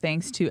to give a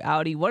thanks to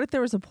Audi. What if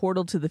there was a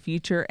portal to the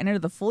future? Enter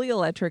the fully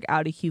electric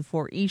Audi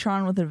Q4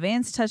 e-tron with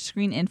advanced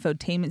touchscreen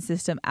infotainment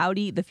system.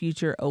 Audi, the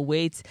future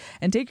awaits.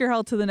 And take your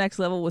health to the next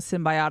level with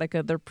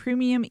Symbiotica. Their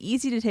premium,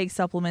 easy-to-take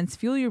supplements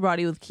fuel your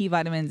body with key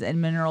vitamins and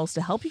minerals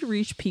to help you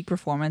reach peak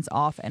performance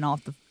off and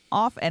on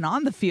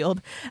the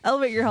field.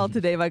 Elevate your health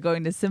today by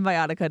going to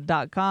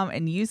Symbiotica.com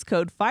and use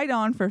code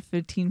FIGHTON for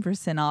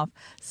 15% off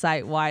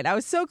site-wide. I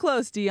was so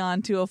close,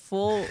 Dion, to a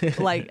full,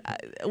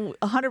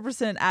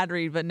 100% ad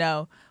read, but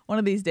no, one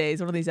of these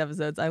days, one of these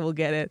episodes, I will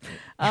get it.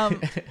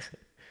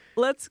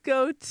 Let's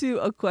go to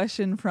a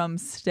question from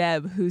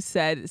Steb, who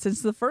said,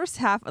 since the first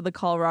half of the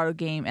Colorado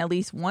game, at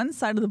least one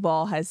side of the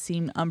ball has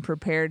seemed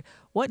unprepared.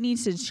 What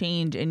needs to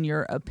change in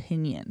your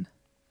opinion?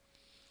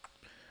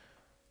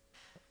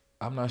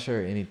 I'm not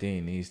sure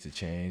anything needs to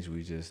change.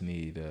 We just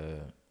need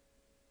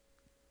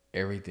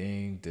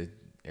everything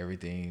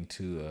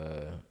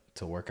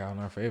to work out in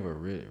our favor.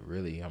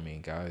 Really, I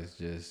mean, guys,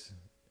 it's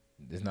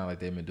not like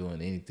they've been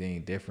doing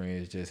anything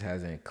different. It just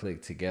hasn't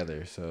clicked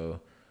together. So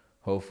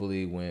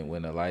hopefully,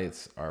 when the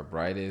lights are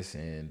brightest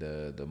and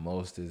the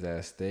most is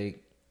at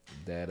stake,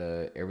 that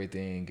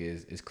everything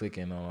is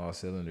clicking on all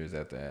cylinders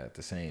at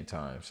the same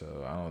time.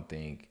 So I don't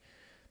think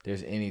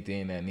there's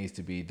anything that needs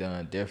to be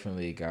done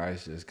differently.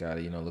 Guys just got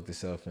to, look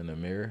themselves in the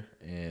mirror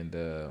and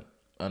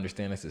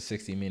understand it's a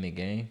 60-minute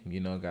game.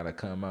 Got to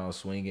come out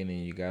swinging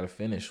and you got to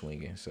finish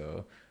swinging.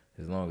 So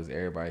as long as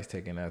everybody's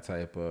taking that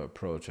type of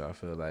approach, I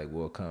feel like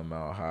we'll come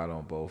out hot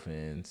on both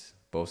ends,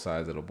 both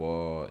sides of the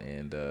ball,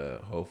 and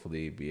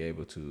hopefully be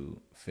able to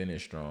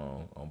finish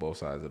strong on both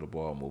sides of the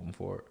ball moving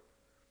forward.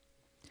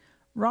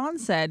 Ron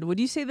said, would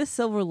you say the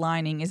silver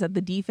lining is that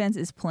the defense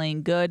is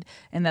playing good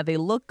and that they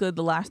look good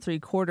the last 3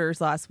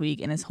 quarters last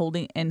week and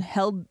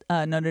held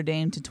Notre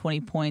Dame to 20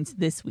 points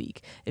this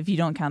week, if you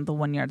don't count the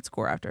 1-yard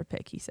score after a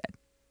pick, he said?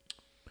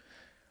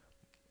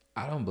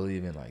 I don't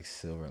believe in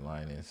silver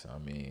linings. I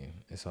mean,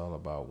 it's all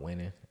about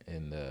winning,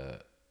 and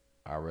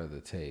I'd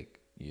rather take,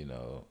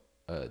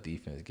 a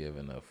defense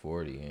giving up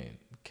 40 and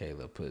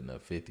Caleb putting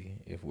up 50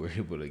 if we're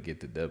able to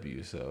get the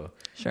W. So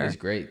sure. It's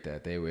great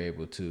that they were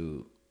able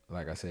to,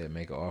 like I said,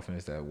 make an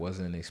offense that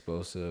wasn't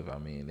explosive. I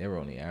mean, they were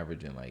only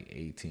averaging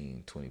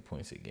 18, 20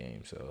 points a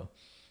game. So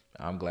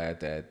I'm glad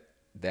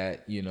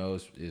that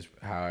is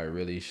how it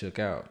really shook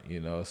out,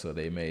 So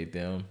they made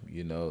them,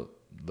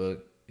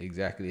 look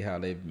exactly how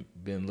they've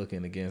been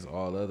looking against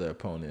all other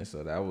opponents.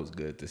 So that was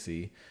good to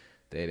see.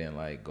 They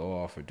didn't go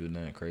off or do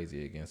nothing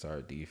crazy against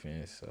our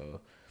defense.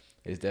 So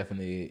it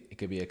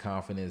could be a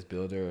confidence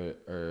builder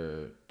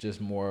or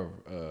just more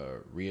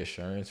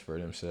reassurance for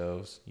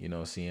themselves,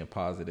 seeing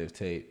positive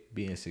tape,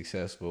 being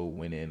successful,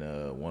 winning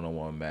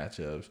one-on-one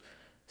matchups,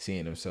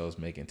 seeing themselves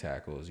making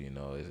tackles. You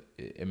know,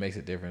 it makes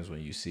a difference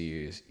when you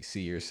see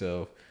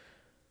yourself,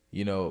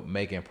 you know,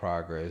 making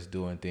progress,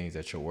 doing things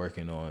that you're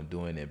working on,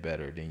 doing it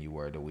better than you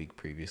were the week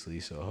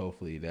previously. So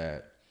hopefully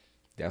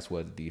that's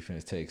what the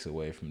defense takes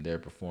away from their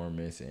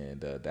performance,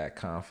 and that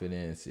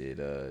confidence, it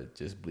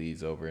just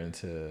bleeds over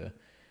into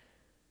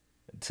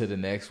the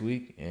next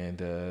week, and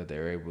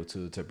they're able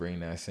to bring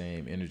that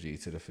same energy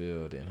to the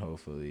field, and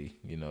hopefully,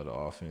 you know, the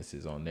offense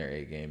is on their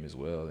A game as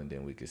well, and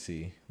then we can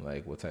see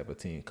like what type of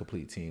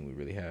complete team we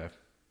really have.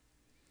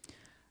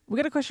 We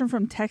got a question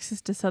from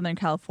Texas to Southern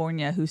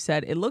California who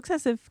said, it looks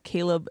as if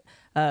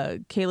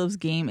Caleb's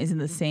game isn't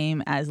the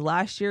same as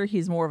last year.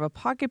 He's more of a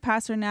pocket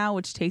passer now,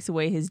 which takes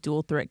away his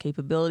dual threat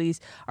capabilities.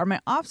 Are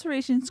my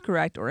observations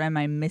correct, or am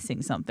I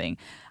missing something?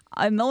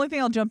 And the only thing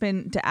I'll jump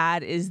in to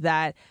add is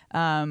that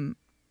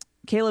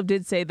Caleb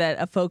did say that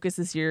a focus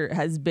this year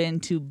has been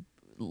to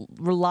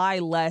rely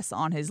less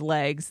on his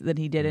legs than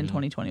he did in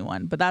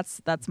 2021. But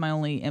that's my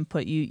only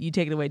input. You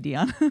take it away,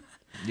 Dion.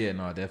 Yeah,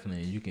 no,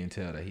 definitely. You can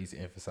tell that he's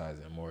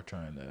emphasizing more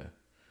trying to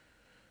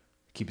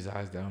keep his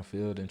eyes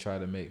downfield and try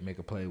to make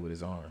a play with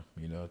his arm,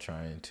 you know,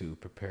 trying to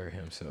prepare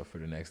himself for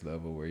the next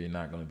level where you're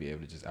not going to be able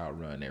to just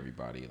outrun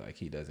everybody. Like,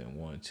 he doesn't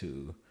want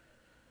to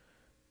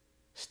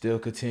still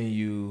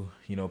continue,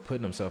 you know,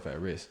 putting himself at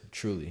risk,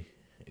 truly,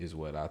 is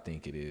what I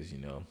think it is. You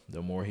know,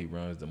 the more he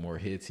runs, the more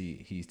hits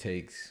he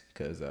takes,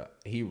 because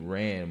he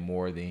ran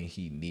more than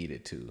he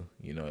needed to.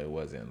 You know, it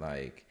wasn't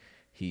like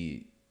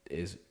he's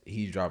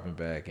dropping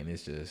back and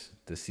it's just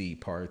the C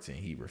parts and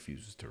he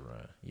refuses to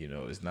run. You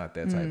know, it's not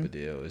that type of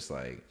deal. It's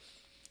like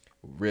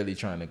really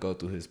trying to go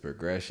through his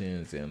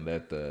progressions and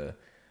let the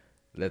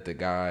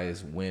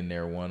guys win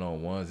their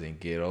one-on-ones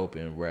and get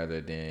open, rather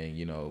than,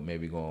 you know,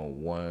 maybe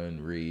going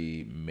one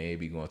read,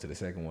 maybe going to the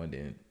second one,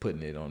 then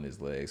putting it on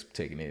his legs,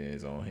 taking it in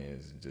his own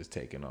hands and just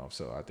taking off.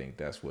 So I think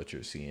that's what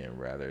you're seeing,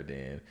 rather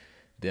than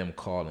them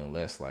calling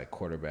less like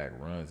quarterback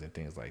runs and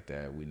things like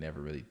that. We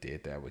never really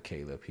did that with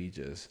Caleb. He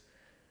just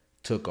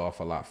took off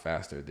a lot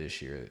faster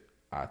this year,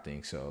 I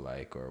think so.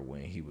 Like, or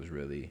when he was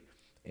really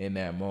in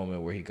that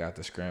moment where he got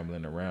the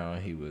scrambling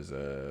around, he was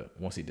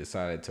once he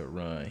decided to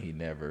run, he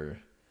never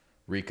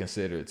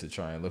reconsidered to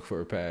try and look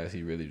for a pass.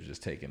 He really was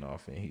just taking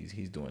off, and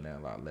he's doing that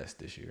a lot less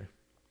this year.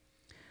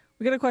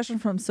 We got a question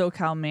from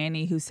SoCal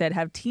Manny who said,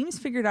 have teams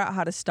figured out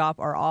how to stop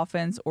our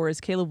offense, or is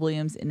Caleb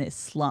Williams in a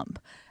slump?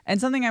 And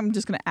something I'm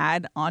just going to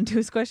add on to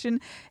his question,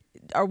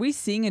 are we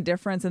seeing a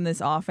difference in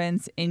this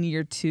offense in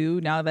year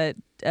two now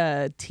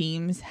that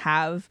teams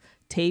have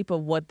tape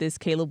of what this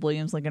Caleb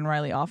Williams, Lincoln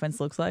Riley offense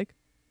looks like?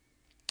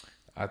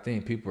 I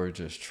think people are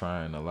just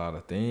trying a lot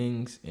of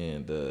things,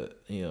 and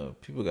you know,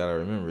 people got to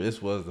remember,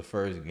 this was the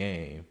first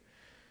game,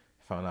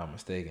 if I'm not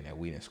mistaken, that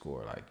we didn't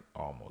score like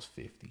almost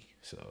 50.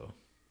 So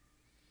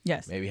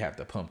yes, maybe have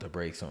to pump the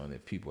brakes on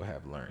if people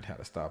have learned how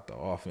to stop the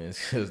offense,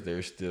 because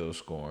they're still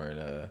scoring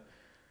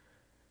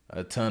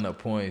a ton of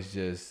points.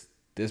 Just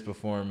this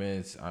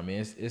performance, I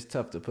mean, it's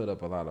tough to put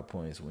up a lot of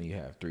points when you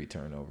have 3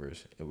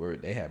 turnovers.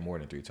 They had more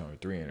than 3 turnovers,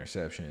 3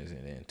 interceptions,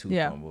 and then 2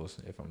 fumbles,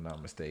 if I'm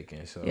not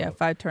mistaken. So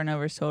 5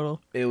 turnovers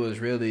total. It was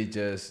really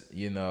just,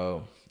 you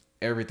know,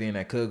 everything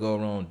that could go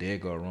wrong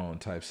did go wrong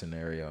type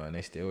scenario, and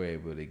they still were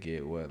able to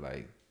get,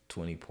 like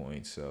 20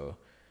 points. So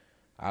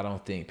I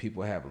don't think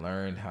people have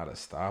learned how to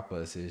stop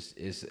us.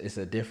 It's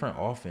a different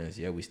offense.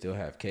 Yeah, we still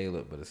have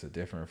Caleb, but it's a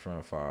different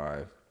front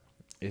five.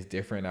 It's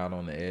different out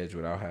on the edge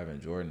without having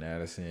Jordan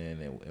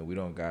Addison, and we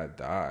don't got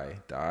Dye.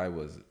 Dye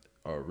was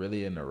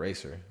really an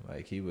eraser.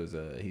 Like, he's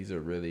a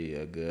really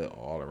a good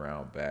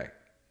all-around back,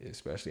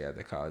 especially at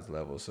the college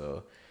level.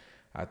 So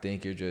I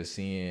think you're just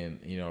seeing,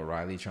 you know,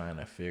 Riley trying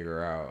to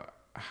figure out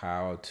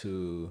how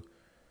to,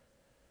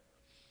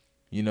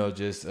 you know,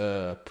 just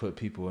put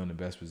people in the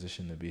best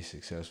position to be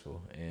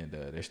successful. And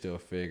they're still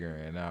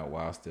figuring it out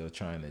while still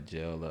trying to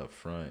gel up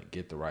front,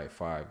 get the right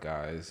 5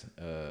 guys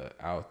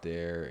out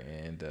there.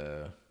 And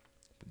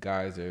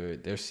guys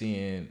were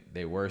seeing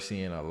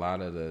a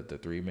lot of the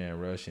 3-man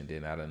rush, and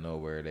then out of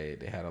nowhere they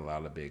had a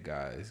lot of big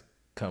guys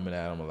coming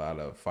at them, a lot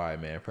of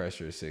 5-man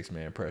pressure,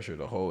 6-man pressure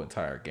the whole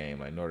entire game.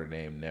 Like, Notre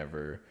Dame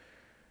never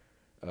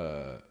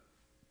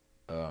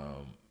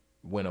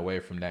went away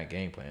from that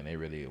game plan.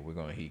 We're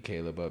going to heat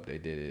Caleb up. They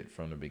did it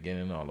from the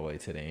beginning all the way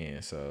to the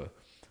end. So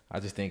I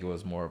just think it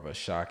was more of a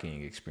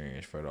shocking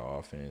experience for the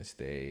offense.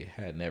 They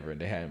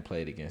hadn't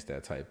played against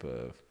that type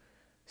of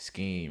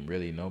scheme.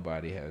 Really,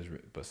 nobody has,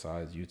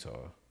 besides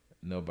Utah,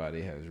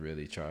 nobody has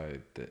really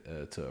tried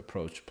to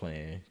approach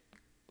playing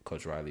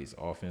Coach Riley's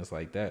offense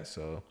like that.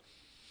 So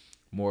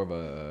more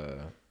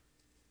of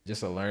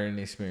just a learning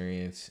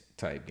experience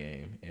type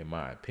game, in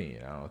my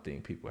opinion. I don't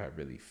think people have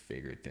really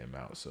figured them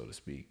out, so to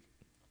speak.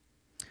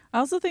 I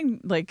also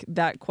think, like,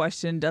 that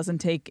question doesn't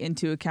take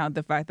into account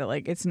the fact that,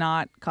 like, it's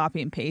not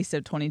copy and paste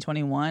of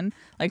 2021.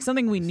 Like,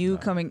 something we knew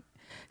coming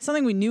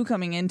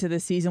into the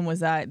season was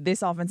that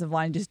this offensive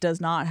line just does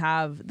not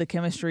have the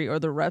chemistry or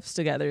the reps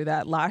together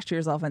that last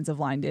year's offensive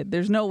line did.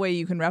 There's no way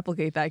you can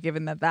replicate that,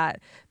 given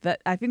that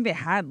I think they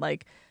had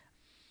like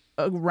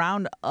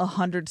around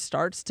 100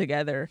 starts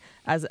together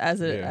as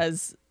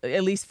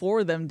at least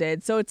 4 of them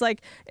did. So it's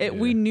like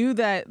we knew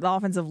that the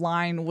offensive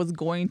line was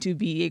going to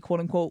be a quote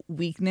unquote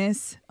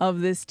weakness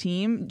of this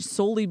team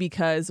solely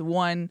because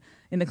one,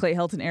 in the Clay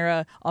Helton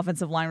era,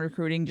 offensive line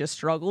recruiting just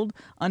struggled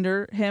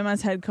under him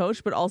as head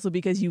coach, but also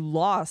because you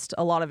lost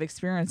a lot of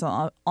experience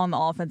on the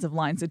offensive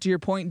line. So to your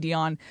point,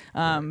 Dion,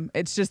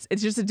 it's just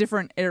a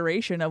different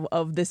iteration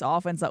of this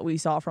offense that we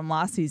saw from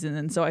last season.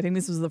 And so I think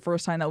this was the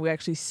first time that we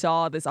actually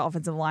saw this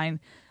offensive line.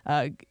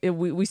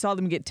 We saw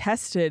them get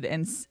tested,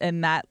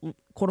 and that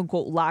quote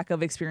unquote lack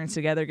of experience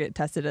together get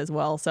tested as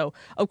well. So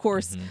of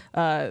course,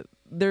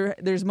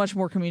 there's much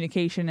more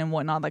communication and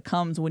whatnot that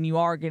comes when you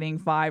are getting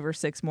 5 or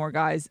 6 more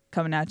guys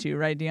coming at you,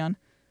 right, Dion?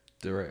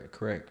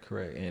 Correct.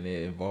 And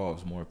it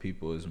involves more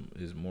people.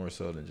 Is more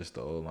so than just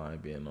the O-line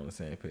being on the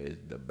same page.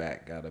 The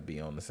back got to be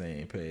on the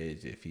same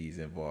page if he's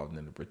involved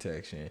in the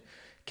protection.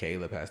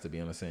 Caleb has to be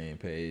on the same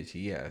page.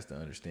 He has to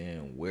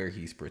understand where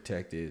he's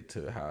protected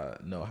to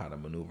know how to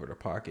maneuver the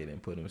pocket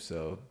and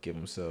give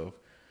himself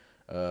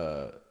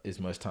as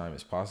much time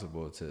as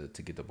possible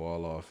to get the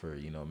ball off or,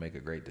 make a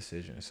great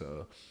decision.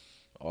 So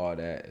all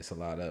that, it's a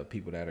lot of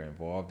people that are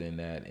involved in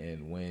that.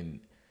 And when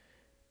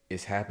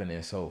it's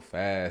happening so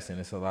fast and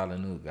it's a lot of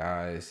new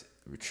guys,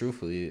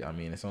 truthfully, I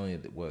mean, it's only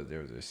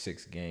there was a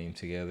 6th game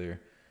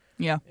together.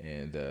 Yeah.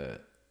 And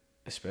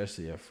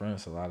especially up front,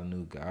 it's a lot of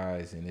new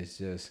guys, and it's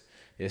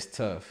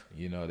tough.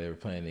 They were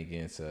playing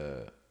against,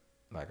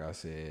 like I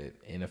said,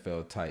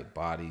 NFL type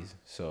bodies.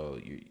 So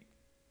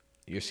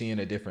you're seeing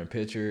a different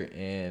picture,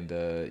 and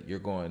you're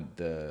going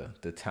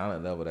the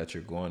talent level that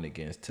you're going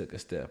against took a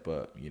step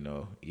up.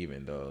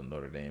 Even though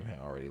Notre Dame had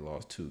already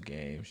lost 2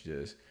 games,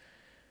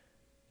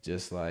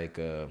 just like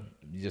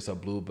just a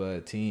blue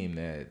blood team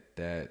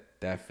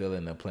that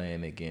feeling of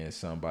playing against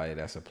somebody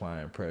that's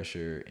applying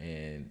pressure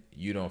and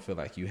you don't feel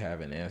like you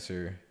have an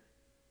answer,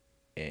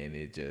 and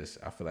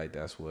I feel like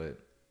that's what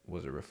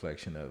was a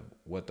reflection of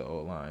what the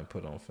O-line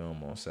put on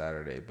film on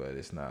Saturday, but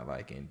it's not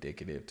like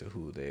indicative to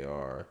who they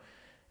are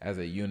as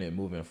a unit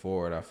moving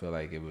forward. I feel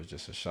like it was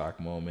just a shock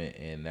moment,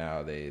 and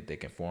now they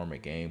can form a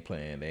game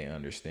plan. They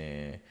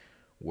understand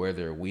where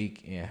they're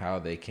weak and how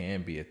they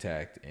can be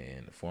attacked,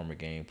 and form a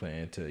game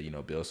plan to,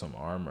 build some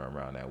armor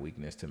around that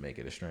weakness to make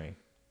it a strength.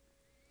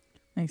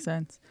 Makes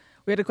sense.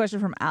 We had a question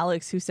from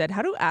Alex who said,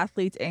 how do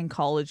athletes in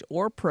college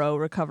or pro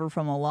recover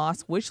from a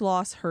loss? Which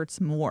loss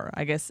hurts more?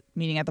 I guess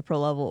meaning at the pro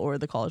level or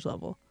the college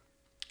level.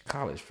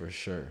 College for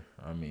sure.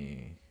 I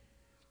mean,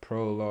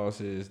 pro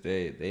losses,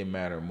 they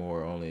matter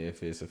more only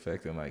if it's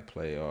affecting like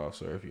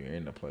playoffs or if you're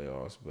in the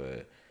playoffs.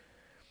 But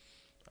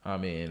I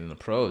mean, in the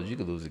pros, you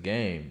could lose a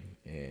game,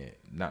 and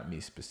not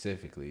me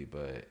specifically,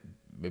 but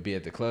be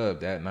at the club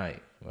that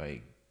night,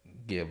 like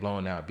get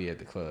blown out, be at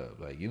the club.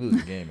 Like you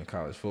lose a game in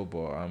college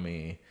football, I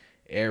mean,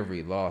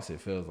 every loss, it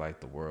feels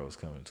like the world's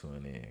coming to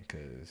an end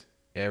because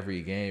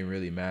every game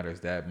really matters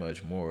that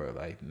much more.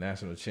 Like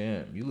national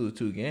champ, you lose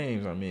 2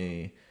 games, I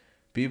mean,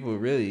 people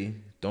really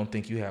don't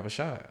think you have a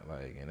shot.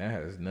 Like, and that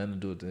has nothing to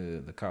do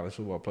with the college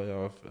football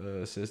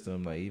playoff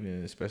system. Like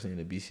even especially in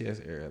the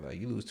BCS era, like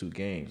you lose 2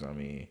 games, I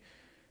mean,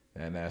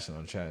 that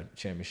national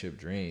championship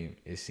dream,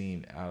 it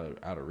seemed out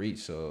of reach.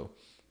 So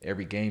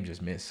every game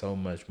just meant so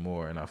much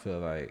more. And I feel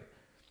like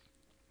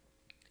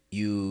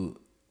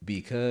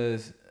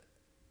because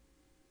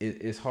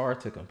it's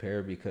hard to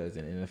compare because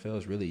in the NFL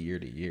it's really year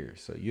to year.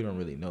 So you don't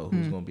really know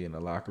who's going to be in the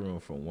locker room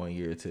from one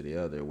year to the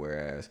other.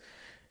 Whereas,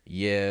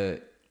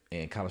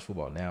 and college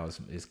football now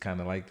is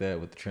kind of like that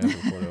with the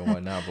transfer portal and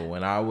whatnot. But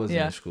when I was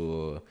in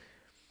school,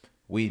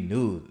 we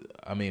knew,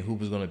 I mean, who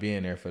was going to be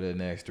in there for the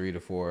next 3 to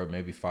 4,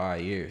 maybe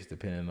 5 years,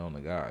 depending on the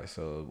guy.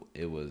 So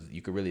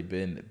you could really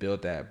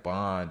build that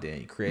bond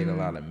and create a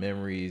lot of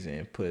memories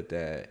and put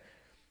that,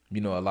 a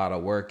lot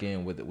of work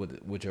in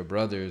with your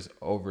brothers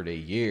over the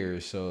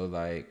years. So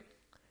like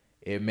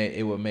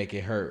it would make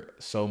it hurt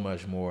so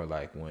much more,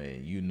 like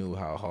when you knew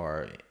how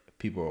hard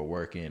people were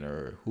working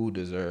or who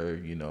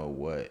deserved,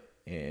 what,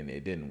 and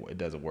it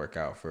doesn't work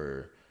out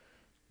for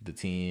the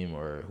team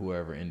or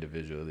whoever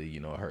individually,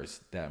 it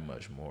hurts that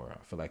much more.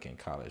 I feel like in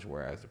college,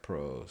 whereas the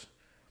pros,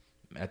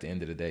 at the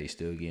end of the day,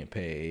 still getting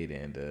paid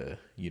and,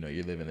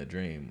 you're living a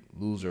dream,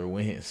 lose or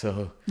win.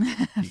 So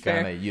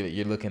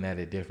you're looking at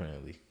it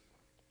differently.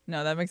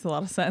 No, that makes a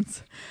lot of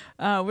sense.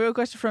 We have a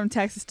question from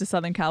Texas to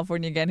Southern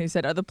California again who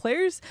said, are the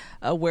players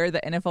aware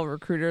that NFL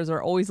recruiters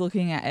are always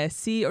looking at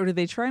SC, or do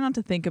they try not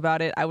to think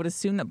about it? I would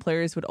assume that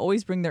players would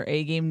always bring their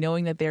A game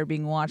knowing that they are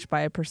being watched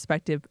by a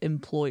prospective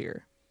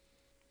employer.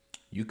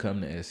 You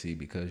come to SC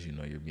because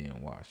you're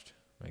being watched.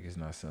 Like it's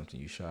not something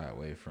you shy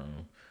away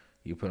from.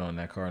 You put on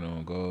that Cardinal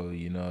and gold,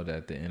 you know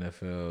that the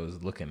NFL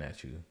is looking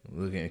at you,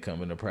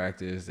 coming to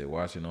practice. They're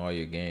watching all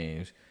your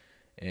games,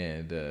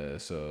 and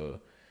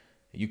so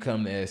you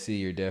come to SC,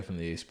 you're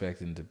definitely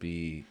expecting to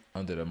be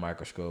under the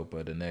microscope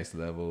at the next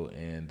level,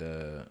 and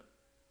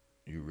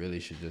you really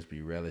should just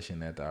be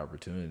relishing at the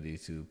opportunity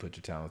to put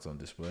your talents on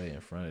display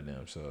in front of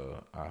them.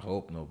 So I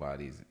hope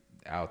nobody's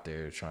out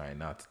there trying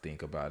not to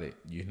think about it,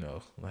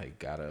 like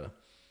gotta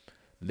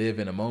live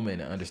in a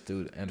moment and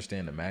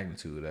understand the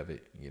magnitude of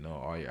it,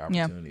 all your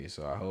Yeah. opportunities.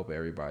 So I hope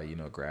everybody,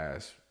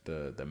 grasp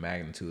the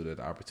magnitude of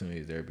the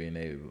opportunities they're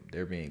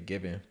being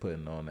given,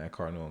 putting on that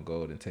Cardinal and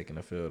gold and taking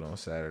the field on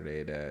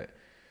Saturday. That,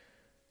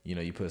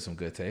 you put some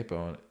good tape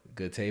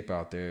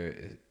out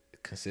there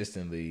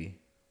consistently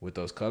with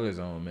those colors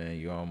on, man,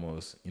 you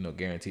almost,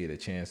 guaranteed a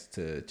chance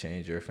to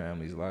change your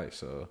family's life.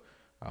 So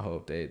I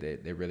hope they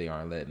really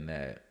aren't letting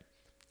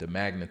the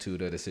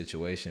magnitude of the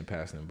situation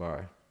pass them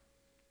by.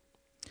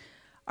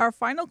 Our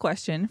final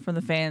question from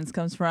the fans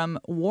comes from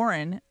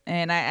Warren,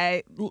 and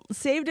I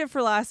saved it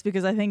for last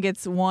because I think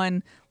it's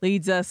one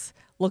leads us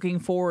looking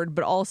forward,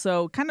 but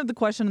also kind of the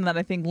question that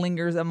I think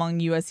lingers among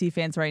USC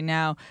fans right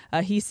now.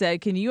 He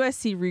said, can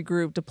USC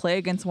regroup to play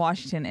against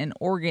Washington and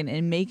Oregon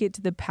and make it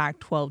to the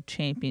Pac-12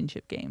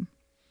 championship game?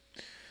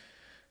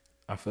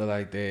 I feel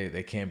like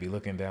they can't be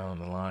looking down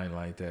the line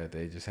like that.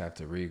 They just have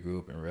to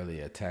regroup and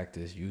really attack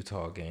this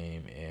Utah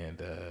game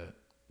and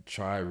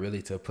try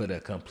really to put a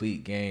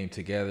complete game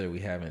together. We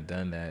haven't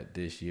done that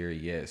this year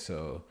yet.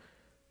 So,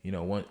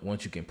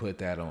 once you can put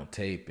that on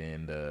tape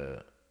and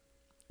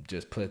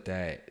just put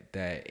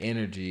that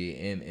energy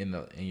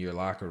in your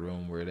locker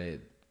room where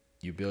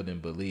you're building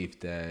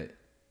belief that,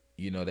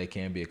 they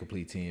can be a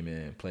complete team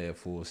and play a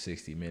full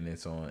 60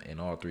 minutes in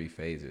all three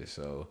phases.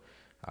 So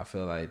I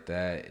feel like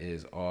that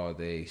is all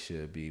they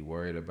should be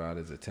worried about,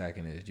 is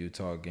attacking this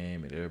Utah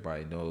game, and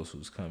everybody knows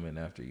who's coming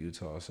after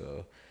Utah.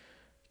 So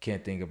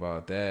can't think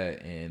about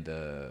that. And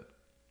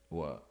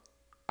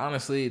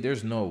honestly,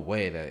 there's no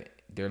way that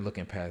they're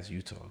looking past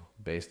Utah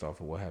based off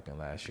of what happened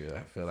last year.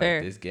 I feel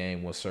like this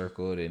game was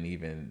circled, and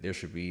even there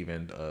should be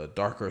even a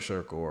darker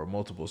circle or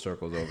multiple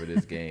circles over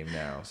this game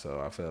now.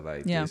 So I feel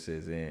like this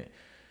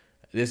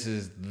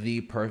is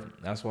the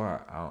perfect. That's why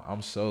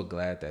I'm so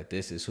glad that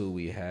this is who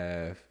we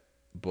have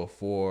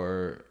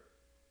before,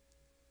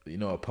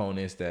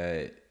 opponents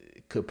that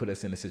could put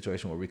us in a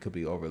situation where we could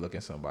be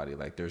overlooking somebody.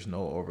 Like, there's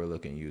no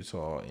overlooking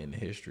Utah in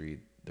history,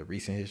 the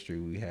recent history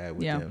we had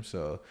with them.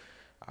 So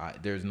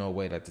there's no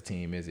way that the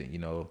team isn't,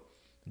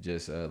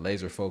 just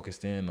laser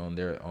focused in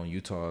on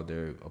Utah,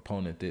 their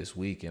opponent this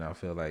week. And I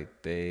feel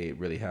like they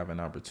really have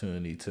an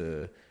opportunity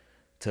to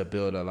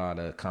build a lot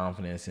of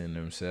confidence in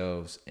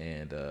themselves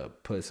and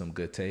put some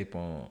good tape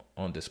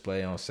on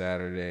display on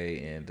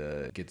Saturday and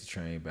get the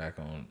train back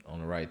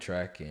on the right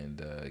track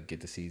and get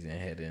the season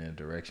headed in a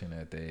direction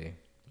that they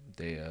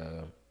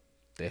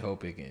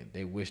hope it can.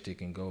 They wish it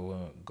can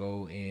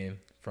go in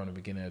from the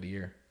beginning of the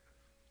year.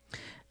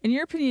 In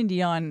your opinion,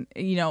 Dion,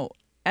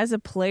 as a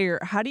player,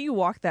 how do you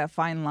walk that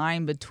fine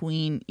line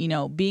between,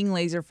 being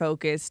laser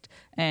focused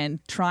and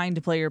trying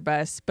to play your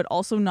best, but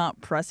also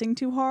not pressing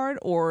too hard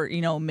or,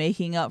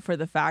 making up for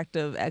the fact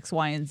of X,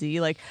 Y, and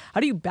Z? Like, how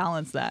do you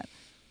balance that?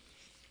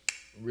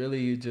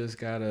 Really, you just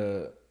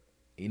gotta,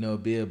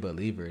 be a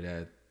believer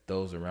that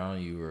those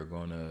around you are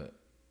gonna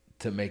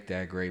to make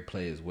that great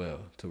play as well,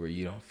 to where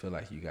you don't feel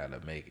like you gotta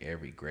make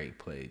every great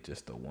play,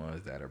 just the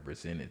ones that are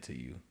presented to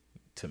you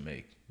to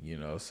make,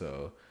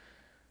 So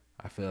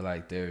I feel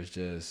like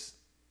is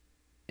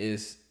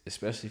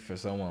especially for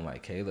someone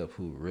like Caleb,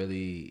 who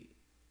really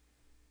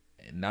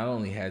not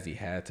only has he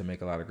had to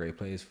make a lot of great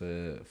plays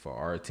for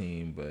our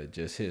team, but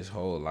just his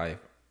whole life,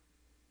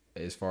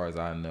 as far as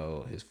I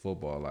know, his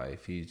football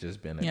life, he's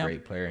just been a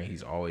great player, and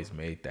he's always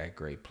made that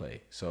great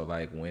play. So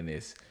like when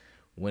it's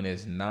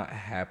not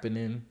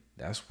happening,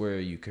 that's where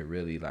you could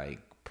really like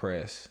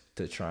press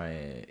to try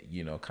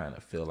and kind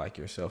of feel like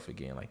yourself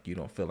again. Like, you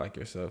don't feel like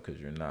yourself because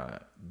you're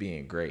not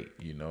being great,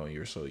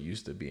 you're so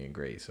used to being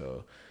great.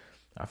 So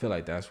I feel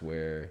like that's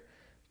where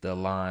the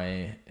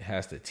line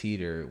has to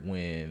teeter.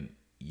 When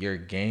your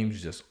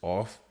game's just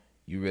off,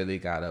 you really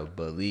gotta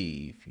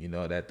believe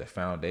that the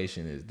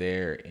foundation is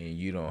there, and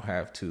you don't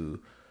have to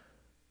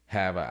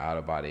have an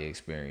out-of-body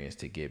experience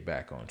to get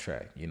back on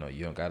track. You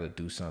don't got to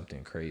do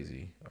something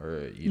crazy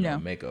or,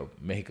 make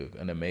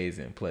an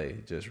amazing play.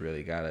 Just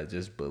really got to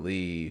just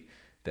believe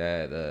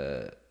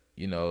that,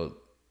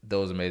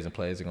 those amazing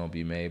plays are going to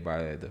be made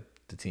by the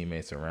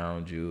teammates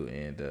around you.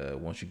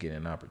 And once you get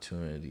an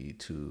opportunity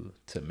to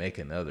make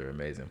another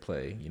amazing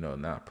play,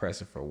 not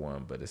pressing for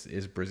one, but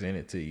it's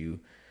presented to you,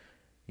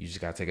 you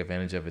just got to take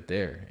advantage of it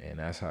there. And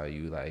that's how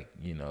you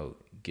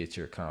get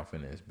your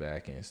confidence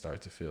back and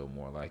start to feel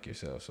more like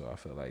yourself. So I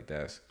feel like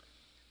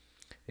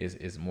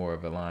it's more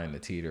of a line to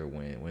teeter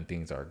when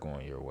things are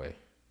going your way.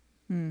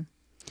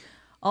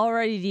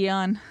 Alrighty,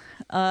 Dion.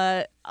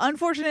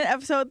 Unfortunate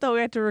episode that we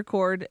had to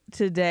record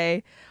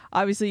today.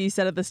 Obviously, you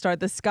said at the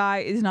start, the sky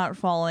is not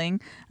falling.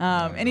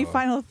 Any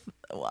final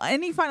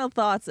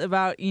thoughts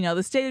about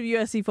the state of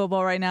USC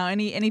football right now?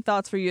 Any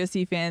thoughts for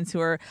USC fans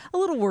who are a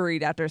little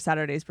worried after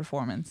Saturday's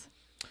performance?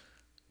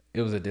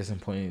 It was a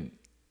disappointing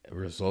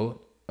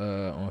result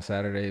on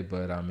Saturday,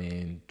 but I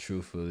mean,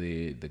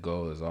 truthfully, the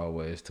goal is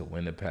always to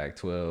win the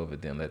Pac-12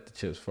 and then let the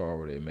chips fall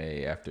where they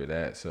may after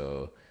that.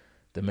 So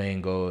the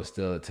main goal is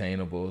still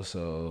attainable.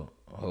 So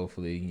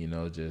hopefully,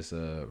 just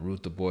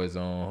root the boys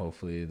on.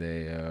 Hopefully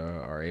they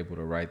are able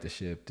to right the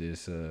ship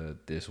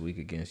this week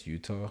against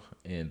Utah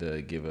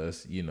and give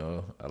us,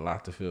 a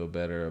lot to feel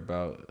better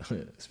about,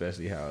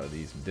 especially how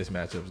this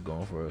matchup is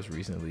going for us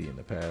recently in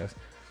the past.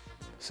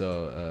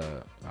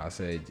 So I'll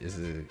say it's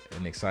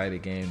an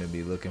exciting game to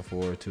be looking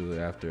forward to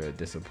after a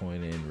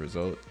disappointing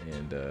result.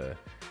 And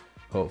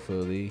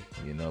hopefully,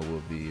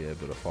 we'll be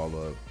able to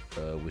follow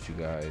up with you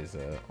guys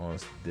on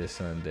this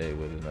Sunday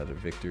with another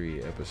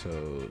victory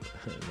episode,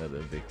 another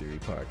victory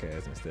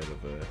podcast instead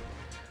of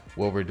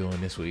what we're doing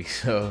this week.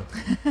 So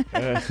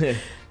I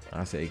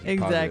say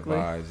positive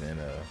vibes and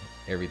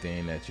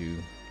everything that you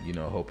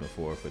hoping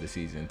for the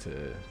season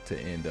to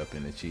end up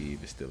and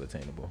achieve is still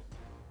attainable.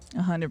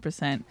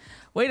 100%.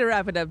 Way to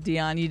wrap it up,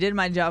 Dion. You did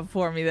my job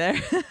for me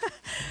there.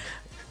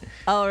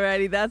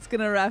 Alrighty, that's going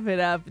to wrap it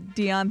up.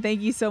 Dion,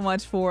 thank you so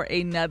much for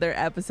another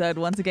episode.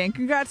 Once again,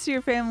 congrats to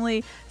your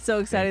family. So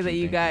excited that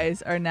you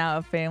guys are now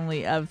a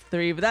family of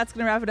 3. But that's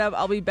going to wrap it up.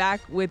 I'll be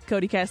back with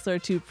Cody Kessler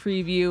to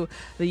preview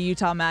the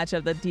Utah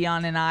matchup that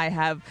Dion and I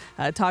have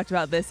talked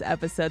about this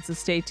episode. So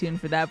stay tuned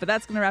for that. But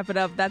that's going to wrap it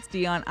up. That's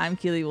Dion. I'm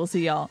Keely. We'll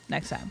see y'all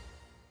next time.